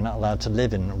jobs, they are not allowed to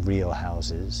live in real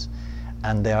houses,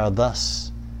 and they are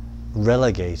thus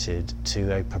relegated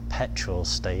to a perpetual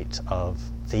state of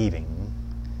thieving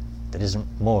that isn't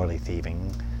morally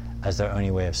thieving as their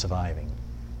only way of surviving.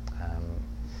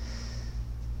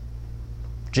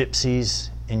 Gypsies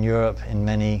in Europe, in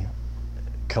many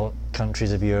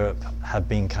countries of Europe, have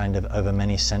been kind of over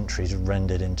many centuries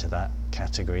rendered into that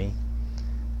category,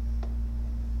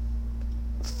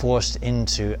 forced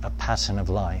into a pattern of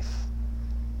life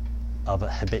of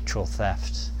a habitual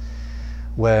theft,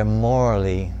 where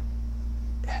morally,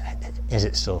 is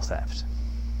it still theft?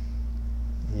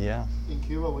 Yeah. In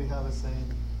Cuba, we have a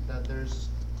saying that there's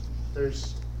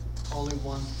only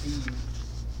one thief.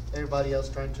 Everybody else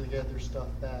trying to get their stuff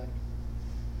back.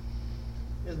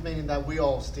 It's meaning that we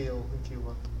all steal in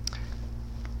Cuba.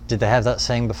 Did they have that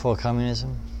saying before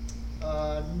communism?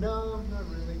 No, not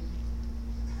really.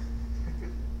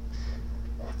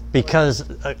 Because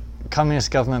a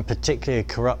communist government, particularly a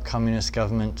corrupt communist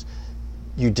government,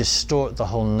 you distort the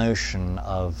whole notion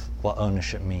of what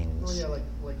ownership means. Well, yeah, like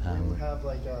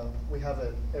we have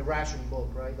a ration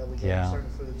book, right? That we get Yeah, certain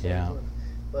foods, yeah.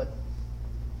 but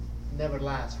never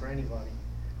lasts for anybody.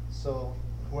 So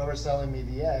whoever's selling me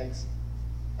the eggs,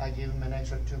 I give him an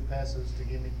extra 2 pesos to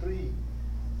give me 3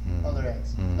 other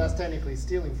eggs. That's technically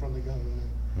stealing from the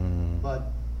government,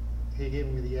 but he gave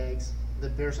me the eggs.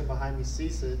 The person behind me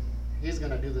sees it, he's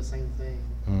gonna do the same thing.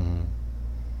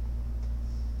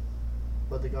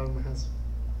 But the government has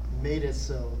made it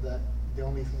so that the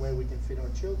only way we can feed our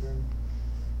children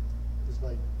is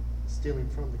by stealing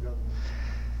from the government.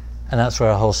 And that's where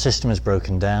our whole system is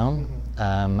broken down,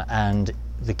 and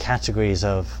the categories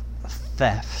of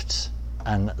theft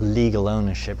and legal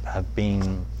ownership have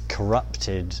been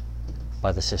corrupted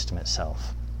by the system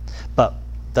itself. But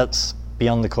that's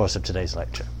beyond the course of today's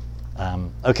lecture.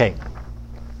 Okay,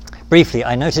 briefly,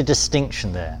 I note a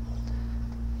distinction there.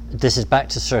 This is back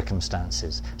to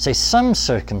circumstances. Say some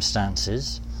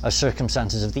circumstances are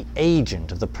circumstances of the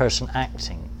agent, of the person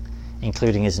acting,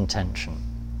 including his intention.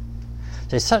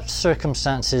 So such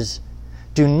circumstances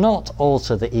do not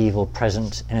alter the evil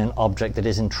present in an object that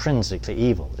is intrinsically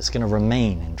evil. It's going to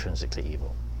remain intrinsically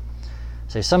evil.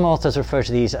 So some authors refer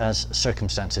to these as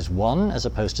circumstances 1 as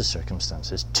opposed to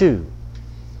circumstances 2.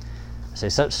 So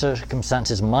such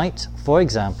circumstances might, for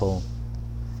example,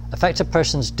 affect a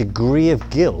person's degree of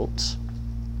guilt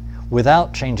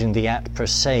without changing the act per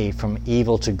se from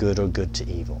evil to good or good to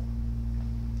evil.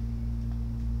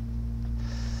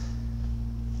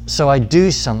 So I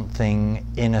do something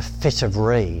in a fit of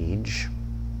rage.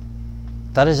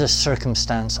 That is a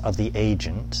circumstance of the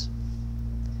agent.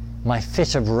 My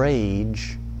fit of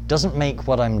rage doesn't make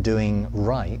what I'm doing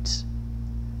right,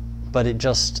 but it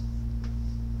just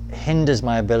hinders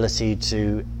my ability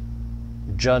to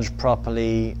judge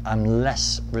properly. I'm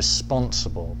less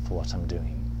responsible for what I'm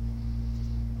doing.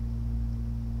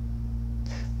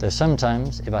 Though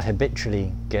sometimes, if I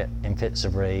habitually get in fits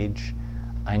of rage,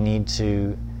 I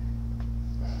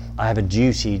have a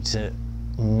duty to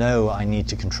know I need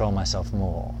to control myself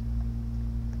more.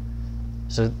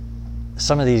 So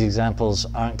some of these examples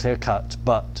aren't clear-cut,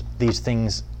 but these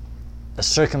things, a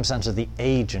circumstance of the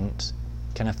agent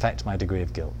can affect my degree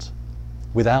of guilt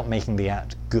without making the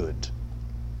act good.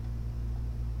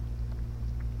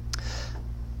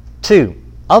 2.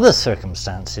 Other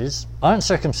circumstances aren't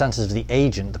circumstances of the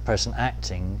agent, the person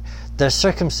acting. They're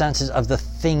circumstances of the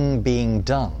thing being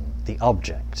done, the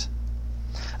object.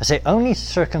 I say only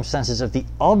circumstances of the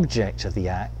object of the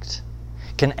act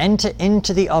can enter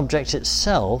into the object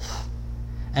itself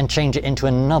and change it into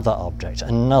another object,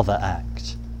 another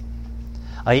act.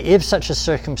 If such a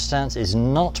circumstance is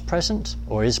not present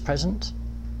or is present,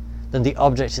 then the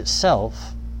object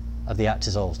itself of the act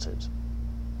is altered.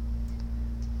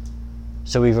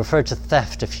 So we've referred to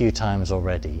theft a few times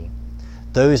already.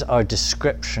 Those are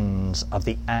descriptions of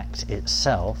the act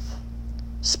itself,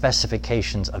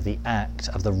 specifications of the act,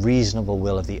 of the reasonable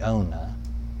will of the owner.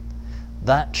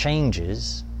 That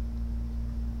changes,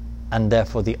 and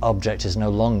therefore the object is no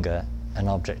longer an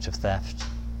object of theft,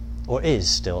 or is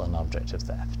still an object of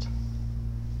theft.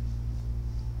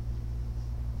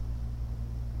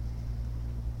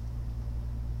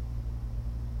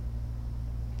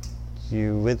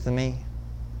 You with me?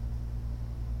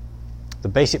 The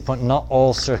basic point, not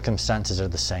all circumstances are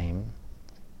the same.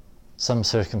 Some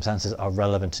circumstances are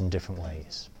relevant in different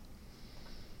ways.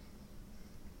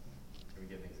 Can we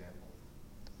get an example?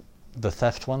 The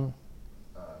theft one?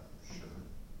 Sure.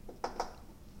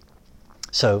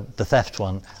 So, the theft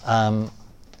one. I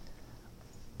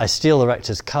steal the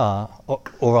rector's car,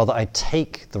 or rather I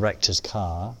take the rector's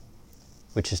car,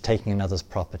 which is taking another's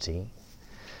property.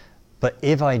 But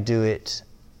if I do it,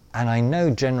 and I know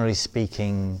generally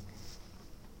speaking,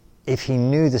 if he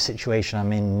knew the situation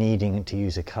I'm in needing to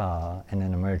use a car in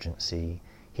an emergency,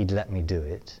 he'd let me do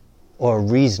it, or a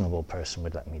reasonable person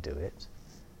would let me do it,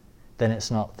 then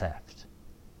it's not theft.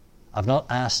 I've not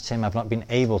asked him, I've not been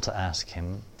able to ask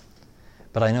him,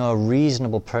 but I know a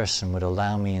reasonable person would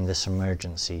allow me in this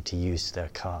emergency to use their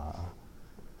car.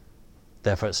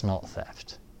 Therefore, it's not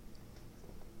theft.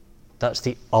 That's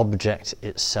the object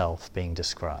itself being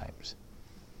described.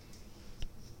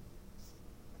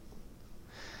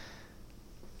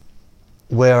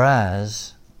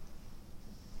 Whereas,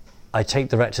 I take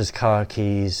the rector's car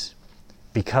keys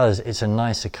because it's a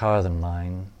nicer car than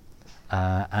mine,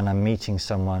 and I'm meeting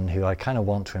someone who I kind of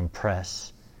want to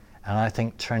impress, and I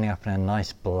think turning up in a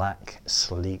nice black,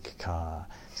 sleek car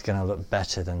is going to look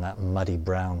better than that muddy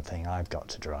brown thing I've got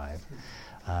to drive.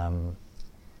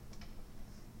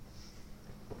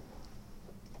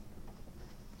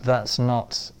 That's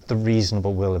not the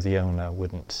reasonable will of the owner,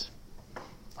 wouldn't.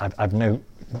 I've no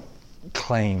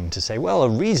claim to say, well, a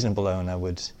reasonable owner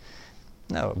would.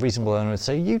 No, a reasonable owner would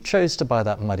say, you chose to buy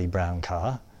that muddy brown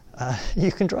car,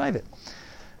 you can drive it.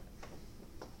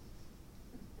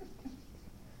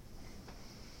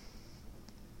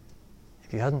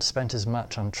 If you hadn't spent as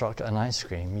much on chocolate and ice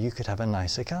cream, you could have a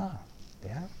nicer car.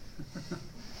 Yeah?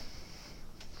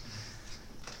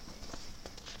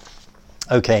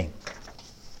 Okay.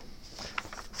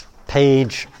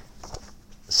 Page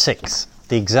 6,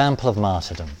 the example of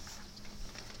martyrdom.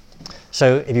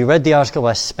 So if you read the article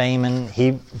by Speyman,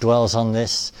 he dwells on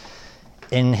this.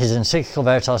 In his encyclical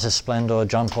Veritatis Splendor,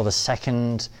 John Paul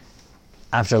II,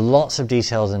 after lots of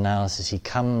detailed analysis, he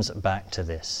comes back to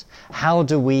this. How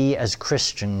do we as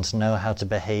Christians know how to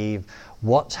behave?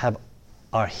 What have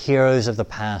our heroes of the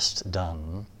past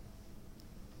done?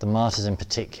 The martyrs in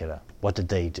particular, what did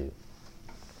they do?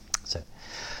 So,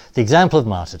 the example of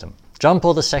martyrdom. John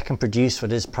Paul II produced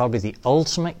what is probably the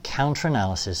ultimate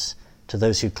counter-analysis to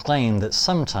those who claim that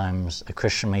sometimes a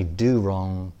Christian may do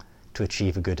wrong to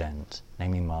achieve a good end,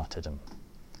 namely martyrdom.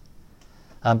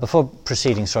 Before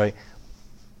proceeding,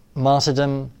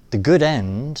 martyrdom, the good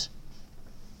end,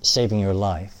 saving your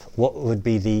life. What would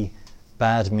be the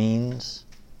bad means?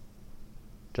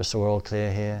 Just so we're all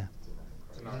clear here.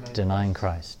 Denying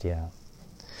Christ, yeah.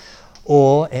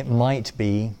 Or it might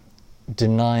be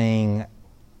denying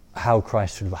how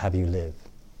Christ would have you live.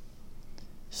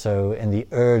 So in the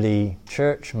early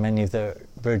church, many of the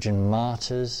virgin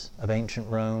martyrs of ancient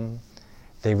Rome,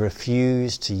 they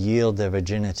refused to yield their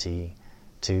virginity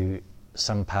to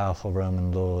some powerful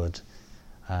Roman lord.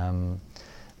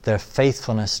 Their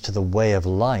faithfulness to the way of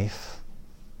life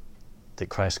that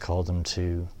Christ called them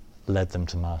to led them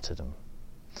to martyrdom.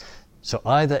 So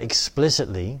either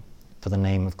explicitly for the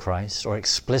name of Christ, or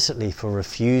explicitly for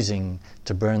refusing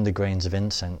to burn the grains of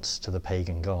incense to the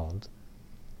pagan god,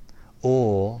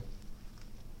 or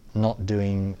not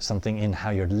doing something in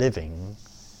how you're living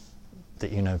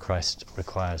that you know Christ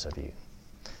requires of you.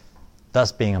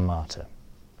 That's being a martyr.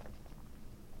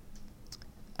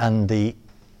 And the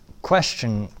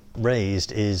question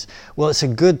raised is, well, it's a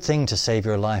good thing to save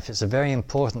your life. It's a very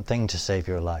important thing to save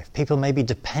your life. People may be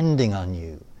depending on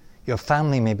you. Your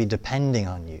family may be depending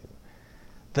on you.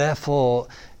 Therefore,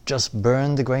 just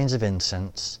burn the grains of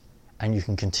incense and you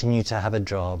can continue to have a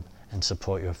job and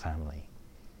support your family.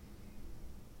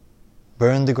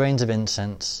 Burn the grains of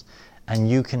incense and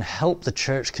you can help the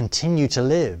church continue to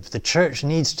live. The church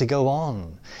needs to go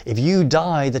on. If you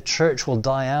die, the church will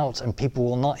die out and people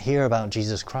will not hear about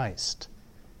Jesus Christ.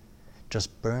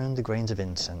 Just burn the grains of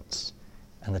incense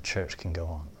and the church can go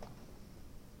on.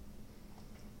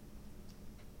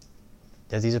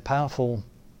 Yeah, these are powerful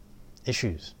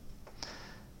issues.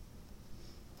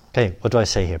 Okay, what do I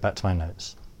say here? Back to my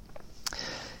notes.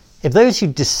 If those who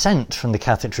dissent from the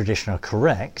Catholic tradition are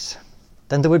correct,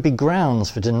 then there would be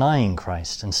grounds for denying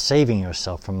Christ and saving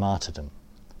yourself from martyrdom.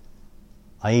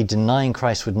 I.e., denying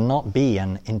Christ would not be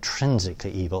an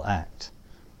intrinsically evil act.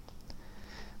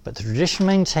 But the tradition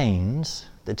maintains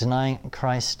that denying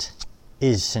Christ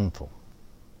is sinful.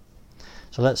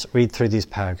 So let's read through these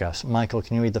paragraphs. Michael,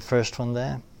 can you read the first one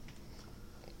there?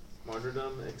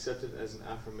 Martyrdom, accepted as an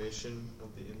affirmation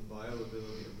of the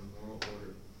inviolability of the moral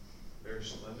order,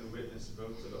 bears splendid witness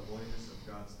both to the holiness of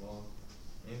God's law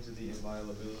and to the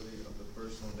inviolability of the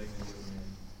personal dignity of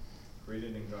man,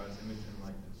 created in God's image and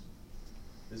likeness.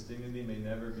 This dignity may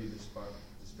never be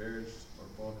disparaged or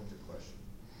called into question,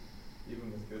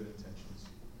 even with good intentions,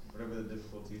 whatever the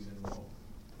difficulties involved.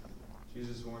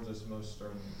 Jesus warns us most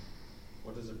sternly,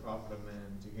 what does it profit a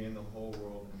man to gain the whole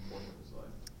world and forfeit his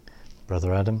life?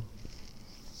 Brother Adam?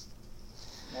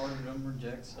 kingdom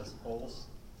rejects as false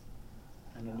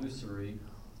and illusory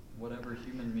whatever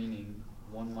human meaning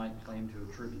one might claim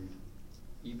to attribute,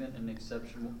 even in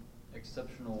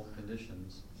exceptional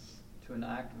conditions, to an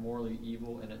act morally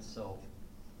evil in itself.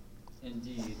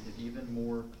 Indeed, it even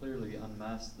more clearly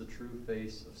unmasks the true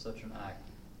face of such an act.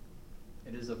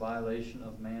 It is a violation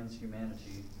of man's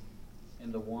humanity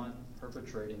in the one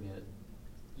perpetrating it,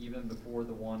 even before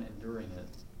the one enduring it.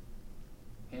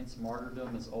 Hence,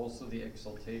 martyrdom is also the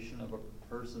exaltation of a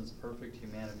person's perfect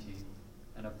humanity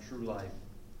and of true life.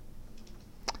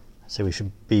 So we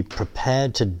should be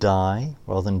prepared to die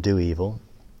rather than do evil.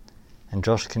 And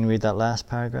Josh, can you read that last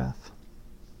paragraph?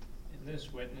 In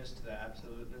this witness to the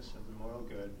absoluteness of the moral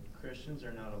good, Christians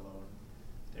are not alone.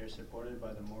 They are supported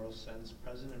by the moral sense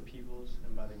present in peoples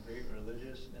and by the great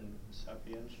religious and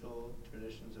sapiential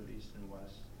traditions of East and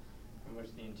West, from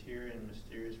which the interior and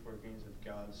mysterious workings of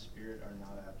God's Spirit are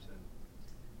not absent.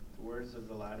 The words of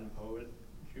the Latin poet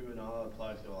Juvenal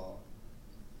apply to all.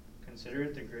 Consider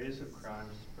it the greatest of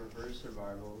crimes to prefer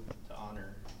survival to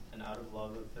honor, and out of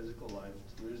love of physical life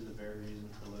to lose the very reason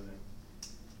for living.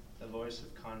 The voice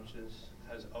of conscience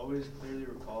has always clearly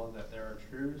recalled that there are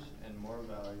truths and moral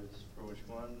values for which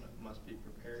one must be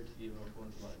prepared to give up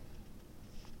one's life.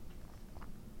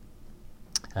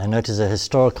 I note as a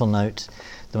historical note,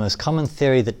 the most common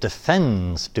theory that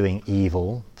defends doing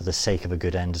evil for the sake of a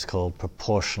good end is called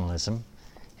proportionalism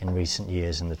in recent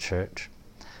years in the church.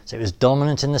 So it was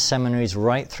dominant in the seminaries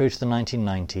right through to the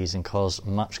 1990s and caused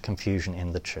much confusion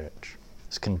in the church. It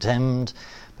was condemned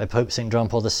by Pope St. John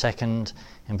Paul II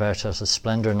in Veritatis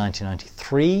Splendor in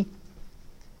 1993.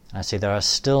 And I say there are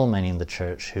still many in the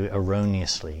church who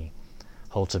erroneously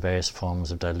hold to various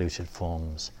forms of diluted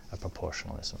forms of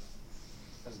proportionalism.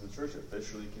 Has the church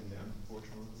officially condemned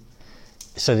proportionalism?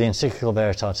 So the encyclical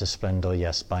Veritatis Splendor,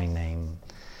 yes, by name.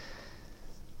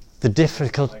 The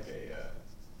difficult... Like a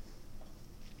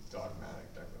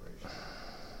dogmatic declaration.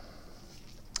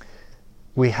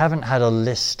 We haven't had a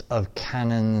list of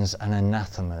canons and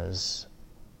anathemas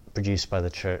produced by the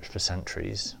church for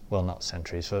centuries. Well, not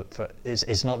centuries.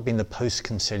 It's not been the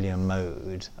post-concilium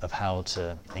mode of how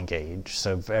to engage.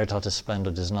 So Veritatis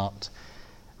Splendor does not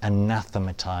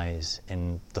anathematize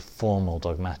in the formal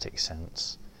dogmatic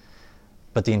sense.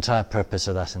 But the entire purpose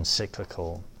of that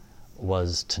encyclical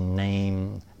was to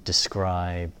name,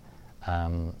 describe,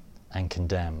 and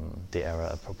condemn the error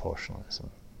of proportionalism.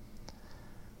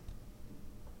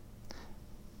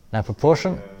 Now,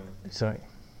 sorry.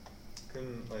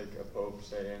 Couldn't a pope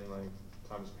say in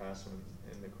times past when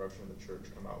in the corruption of the church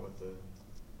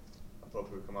a pope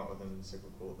would come out with an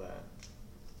encyclical that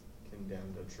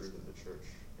condemned the truth of the church?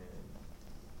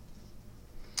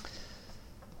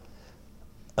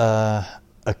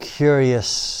 A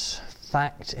curious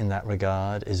fact in that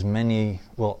regard is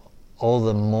all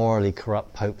the morally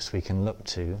corrupt popes we can look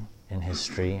to in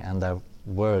history, and there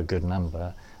were a good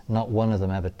number, not one of them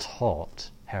ever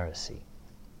taught heresy.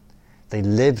 They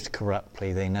lived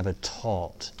corruptly, they never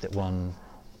taught that one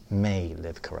may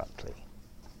live corruptly.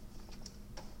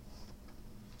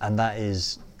 And that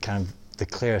is kind of the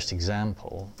clearest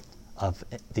example of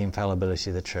the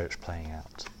infallibility of the church playing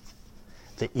out.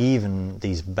 That even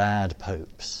these bad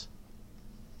popes,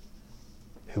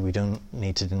 who we don't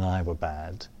need to deny were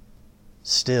bad,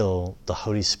 still the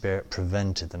Holy Spirit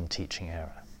prevented them teaching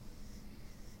error.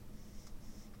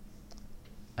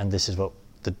 And this is what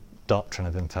the doctrine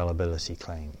of infallibility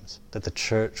claims, that the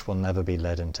church will never be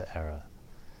led into error.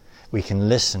 We can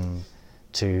listen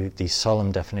to the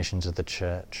solemn definitions of the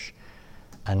church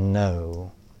and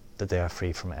know that they are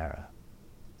free from error.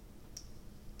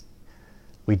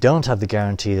 We don't have the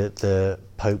guarantee that the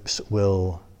popes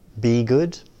will be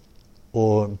good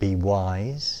or be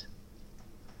wise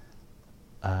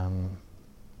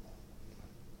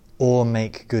or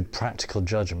make good practical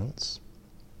judgments.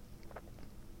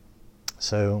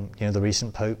 So, the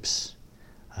recent popes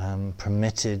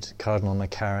permitted Cardinal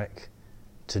McCarrick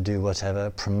to do whatever,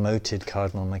 promoted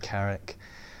Cardinal McCarrick,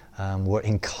 were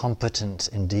incompetent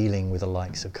in dealing with the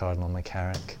likes of Cardinal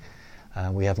McCarrick.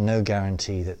 We have no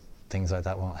guarantee that things like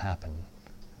that won't happen.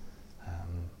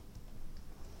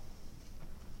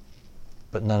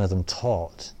 But none of them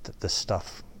taught that the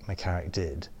stuff McCarrick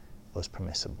did was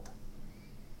permissible.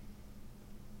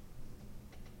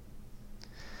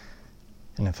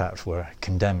 And in fact, we're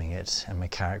condemning it, and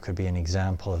McCarrick would be an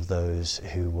example of those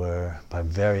who were, by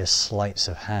various sleights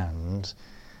of hand,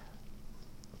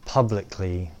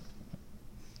 publicly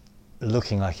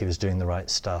looking like he was doing the right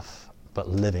stuff, but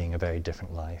living a very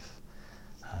different life.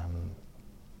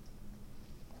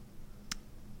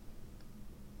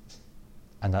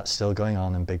 And that's still going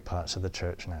on in big parts of the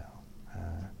church now.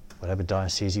 whatever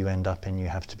diocese you end up in, you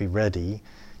have to be ready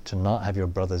to not have your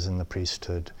brothers in the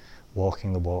priesthood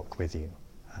walking the walk with you.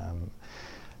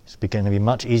 It's going to be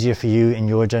much easier for you in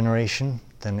your generation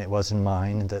than it was in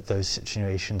mine, that those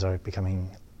situations are becoming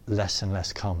less and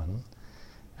less common,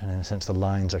 and in a sense the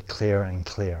lines are clearer and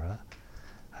clearer.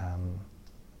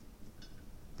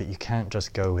 But you can't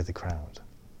just go with the crowd.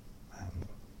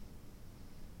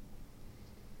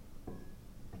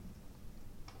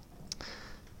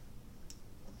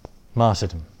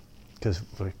 Martyrdom, because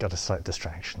we've got a slight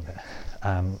distraction there.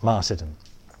 Martyrdom.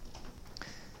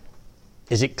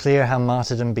 Is it clear how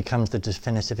martyrdom becomes the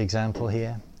definitive example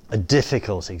here? A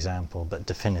difficult example, but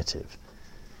definitive.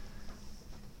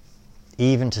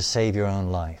 Even to save your own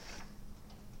life,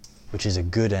 which is a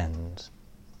good end,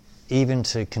 even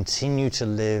to continue to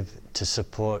live to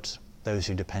support those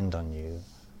who depend on you,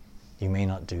 you may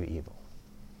not do evil.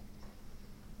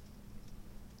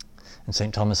 And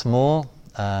St. Thomas More,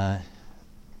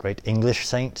 great English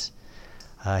saint,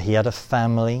 he had a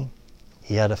family.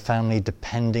 He had a family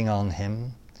depending on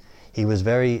him. He was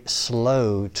very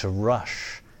slow to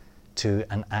rush to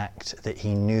an act that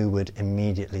he knew would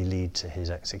immediately lead to his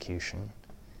execution.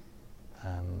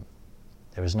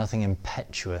 There was nothing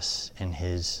impetuous in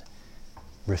his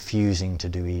refusing to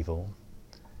do evil,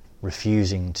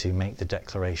 refusing to make the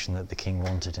declaration that the king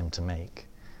wanted him to make.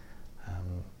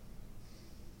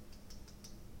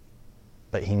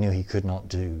 But he knew he could not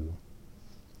do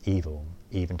evil,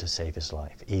 even to save his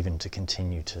life, even to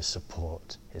continue to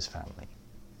support his family.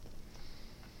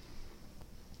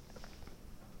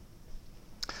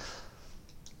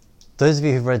 Those of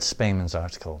you who've read Speymann's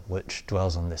article, which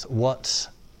dwells on this, what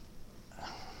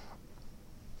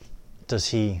does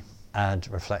he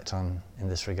reflect on in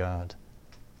this regard?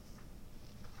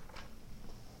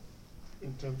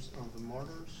 In terms of the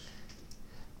martyrs?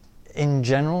 In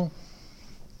general,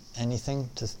 anything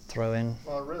to throw in?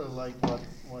 Well, I really like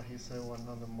what he said when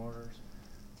on the martyrs.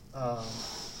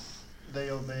 They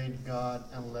obeyed God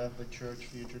and left the church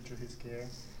future to his care.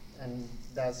 And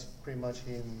that's pretty much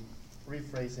him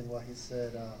rephrasing what he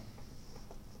said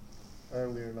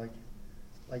earlier, like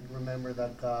remember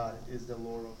that God is the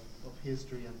Lord of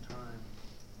history and time.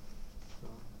 So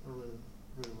I really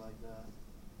like that.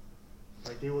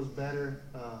 Like it was better,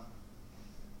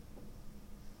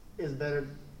 it's better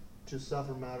to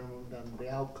suffer martyrdom than the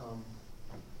outcome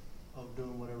of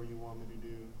doing whatever you want me to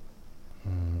do.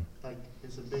 Like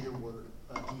it's a bigger word,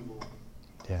 evil.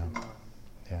 Yeah.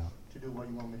 To do what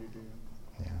you want me to do.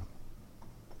 Yeah.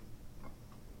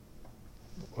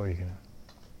 What are you gonna?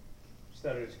 Just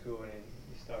thought it was cool when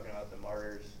he's talking about the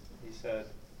martyrs. He said,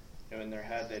 in their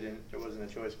head there wasn't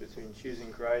a choice between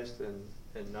choosing Christ and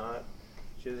not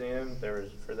choosing him.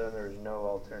 For them there was no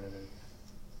alternative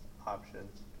option.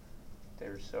 They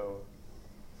were so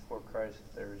for Christ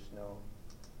there was no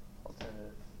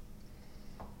alternative.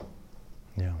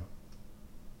 Yeah.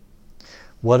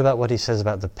 What about what he says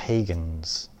about the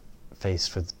pagans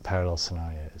faced with parallel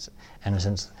scenarios? In a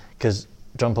sense, because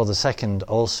John Paul II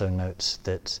also notes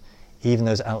that even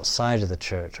those outside of the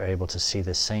church are able to see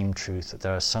the same truth, that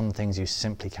there are some things you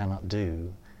simply cannot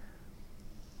do.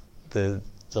 The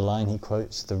line he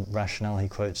quotes, the rationale he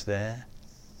quotes there,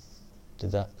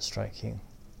 did that strike you?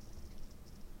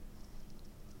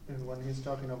 And when he's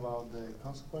talking about the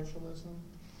consequentialism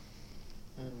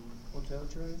and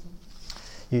utilitarianism?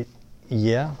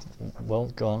 Yeah, well,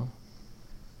 go on.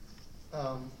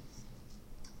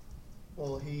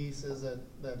 Well, he says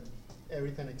that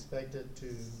everything expected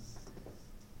to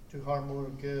harm more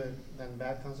good than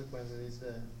bad consequences is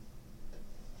that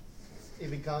it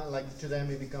becomes like to them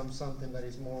it becomes something that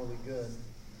is morally good.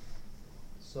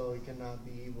 So it cannot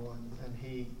be evil, and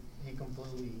he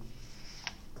completely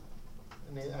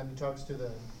and he talks to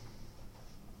the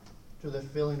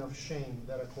feeling of shame,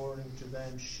 that according to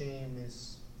them shame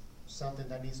is something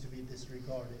that needs to be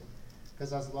disregarded,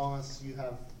 because as long as you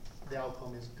have the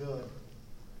outcome is good,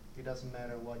 it doesn't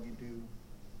matter what you do.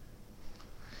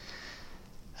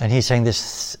 And he's saying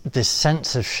this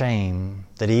sense of shame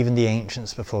that even the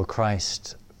ancients before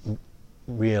Christ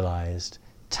realized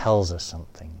tells us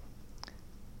something.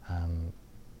 He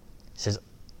says,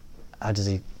 how does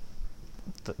he,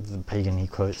 the pagan he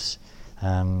quotes,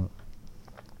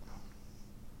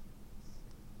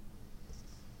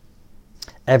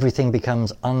 everything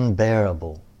becomes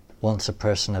unbearable once a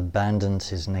person abandons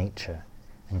his nature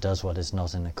and does what is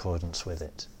not in accordance with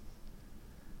it.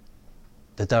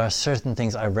 That there are certain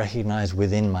things I recognize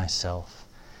within myself.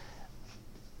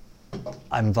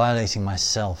 I'm violating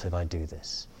myself if I do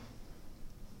this.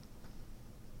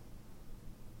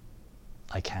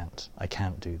 I can't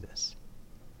do this.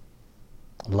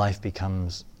 Life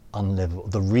becomes unlivable.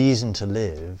 The reason to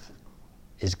live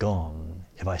is gone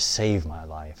if I save my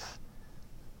life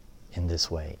in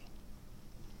this way.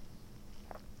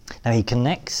 Now he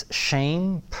connects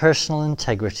shame, personal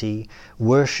integrity,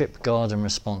 worship, God, and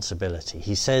responsibility.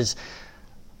 He says,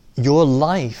 your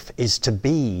life is to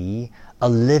be a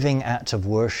living act of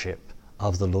worship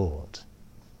of the Lord.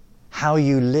 How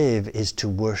you live is to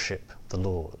worship the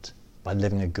Lord by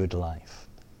living a good life.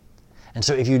 And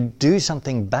so if you do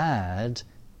something bad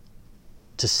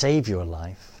to save your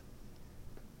life,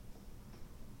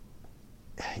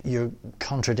 you're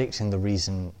contradicting the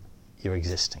reason you're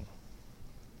existing.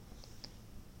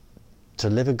 To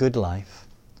live a good life,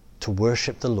 to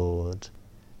worship the Lord,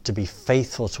 to be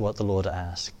faithful to what the Lord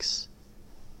asks,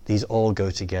 these all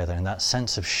go together. And that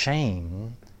sense of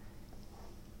shame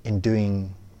in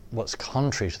doing what's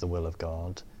contrary to the will of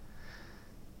God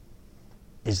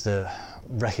is the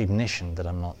recognition that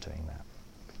I'm not doing that.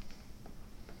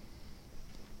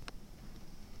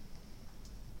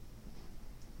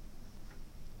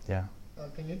 Yeah?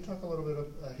 Can you talk a little bit of,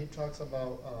 he talks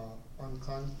about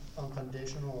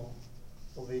unconditional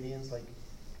obedience, like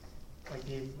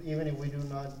if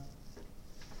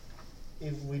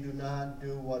we do not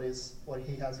do what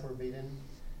he has forbidden,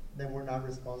 then we're not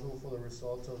responsible for the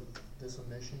results of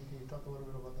disobedience. Can you talk a little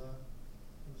bit about that?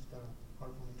 It's kind of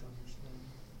hard for me to understand.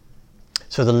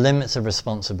 So the limits of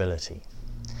responsibility.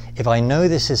 If I know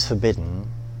this is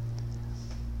forbidden,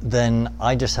 then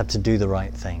I just have to do the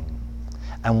right thing.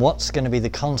 And what's going to be the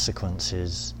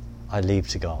consequences, I leave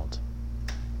to God.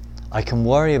 I can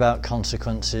worry about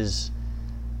consequences,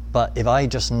 but if I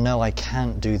just know I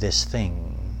can't do this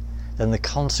thing, then the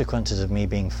consequences of me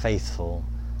being faithful,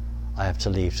 I have to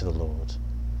leave to the Lord.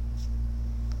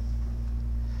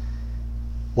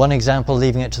 One example,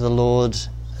 leaving it to the Lord,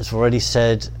 as we've already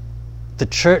said, the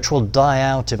church will die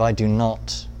out if I do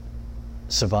not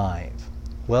survive.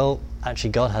 Well, actually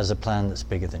God has a plan that's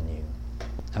bigger than you.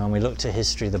 And when we look to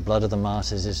history, the blood of the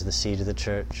martyrs is the seed of the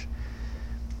church.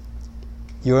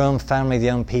 Your own family, the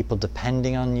own people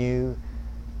depending on you,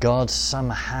 God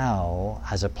somehow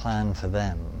has a plan for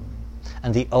them.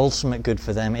 And the ultimate good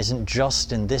for them isn't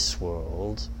just in this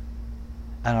world,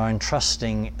 and our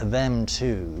entrusting them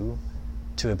to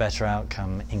a better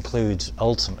outcome includes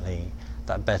ultimately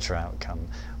that better outcome.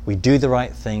 We do the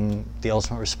right thing, the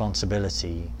ultimate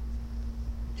responsibility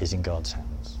is in God's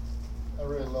hands. I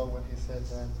really love what he said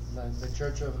that the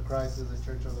Church of Christ is the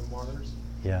Church of the martyrs.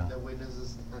 Yeah. The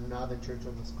witnesses are not the Church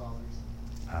of the scholars.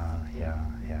 Yeah.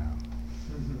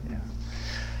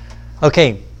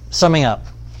 Okay, summing up.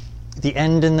 The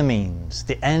end and the means.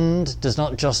 The end does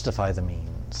not justify the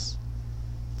means.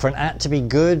 For an act to be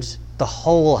good, the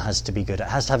whole has to be good. It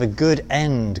has to have a good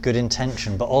end, good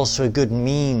intention, but also a good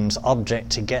means, object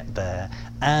to get there,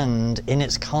 and in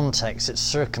its context, its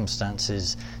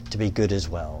circumstances, to be good as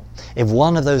well. If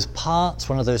one of those parts,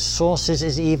 one of those sources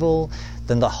is evil,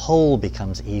 then the whole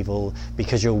becomes evil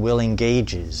because your will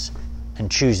engages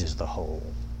and chooses the whole.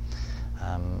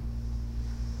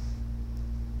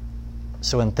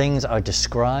 So when things are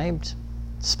described,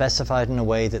 specified in a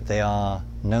way that they are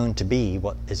known to be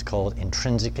what is called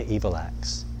intrinsically evil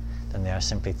acts, then they are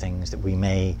simply things that we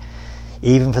may,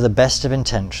 even for the best of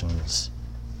intentions,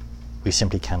 we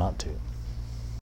simply cannot do.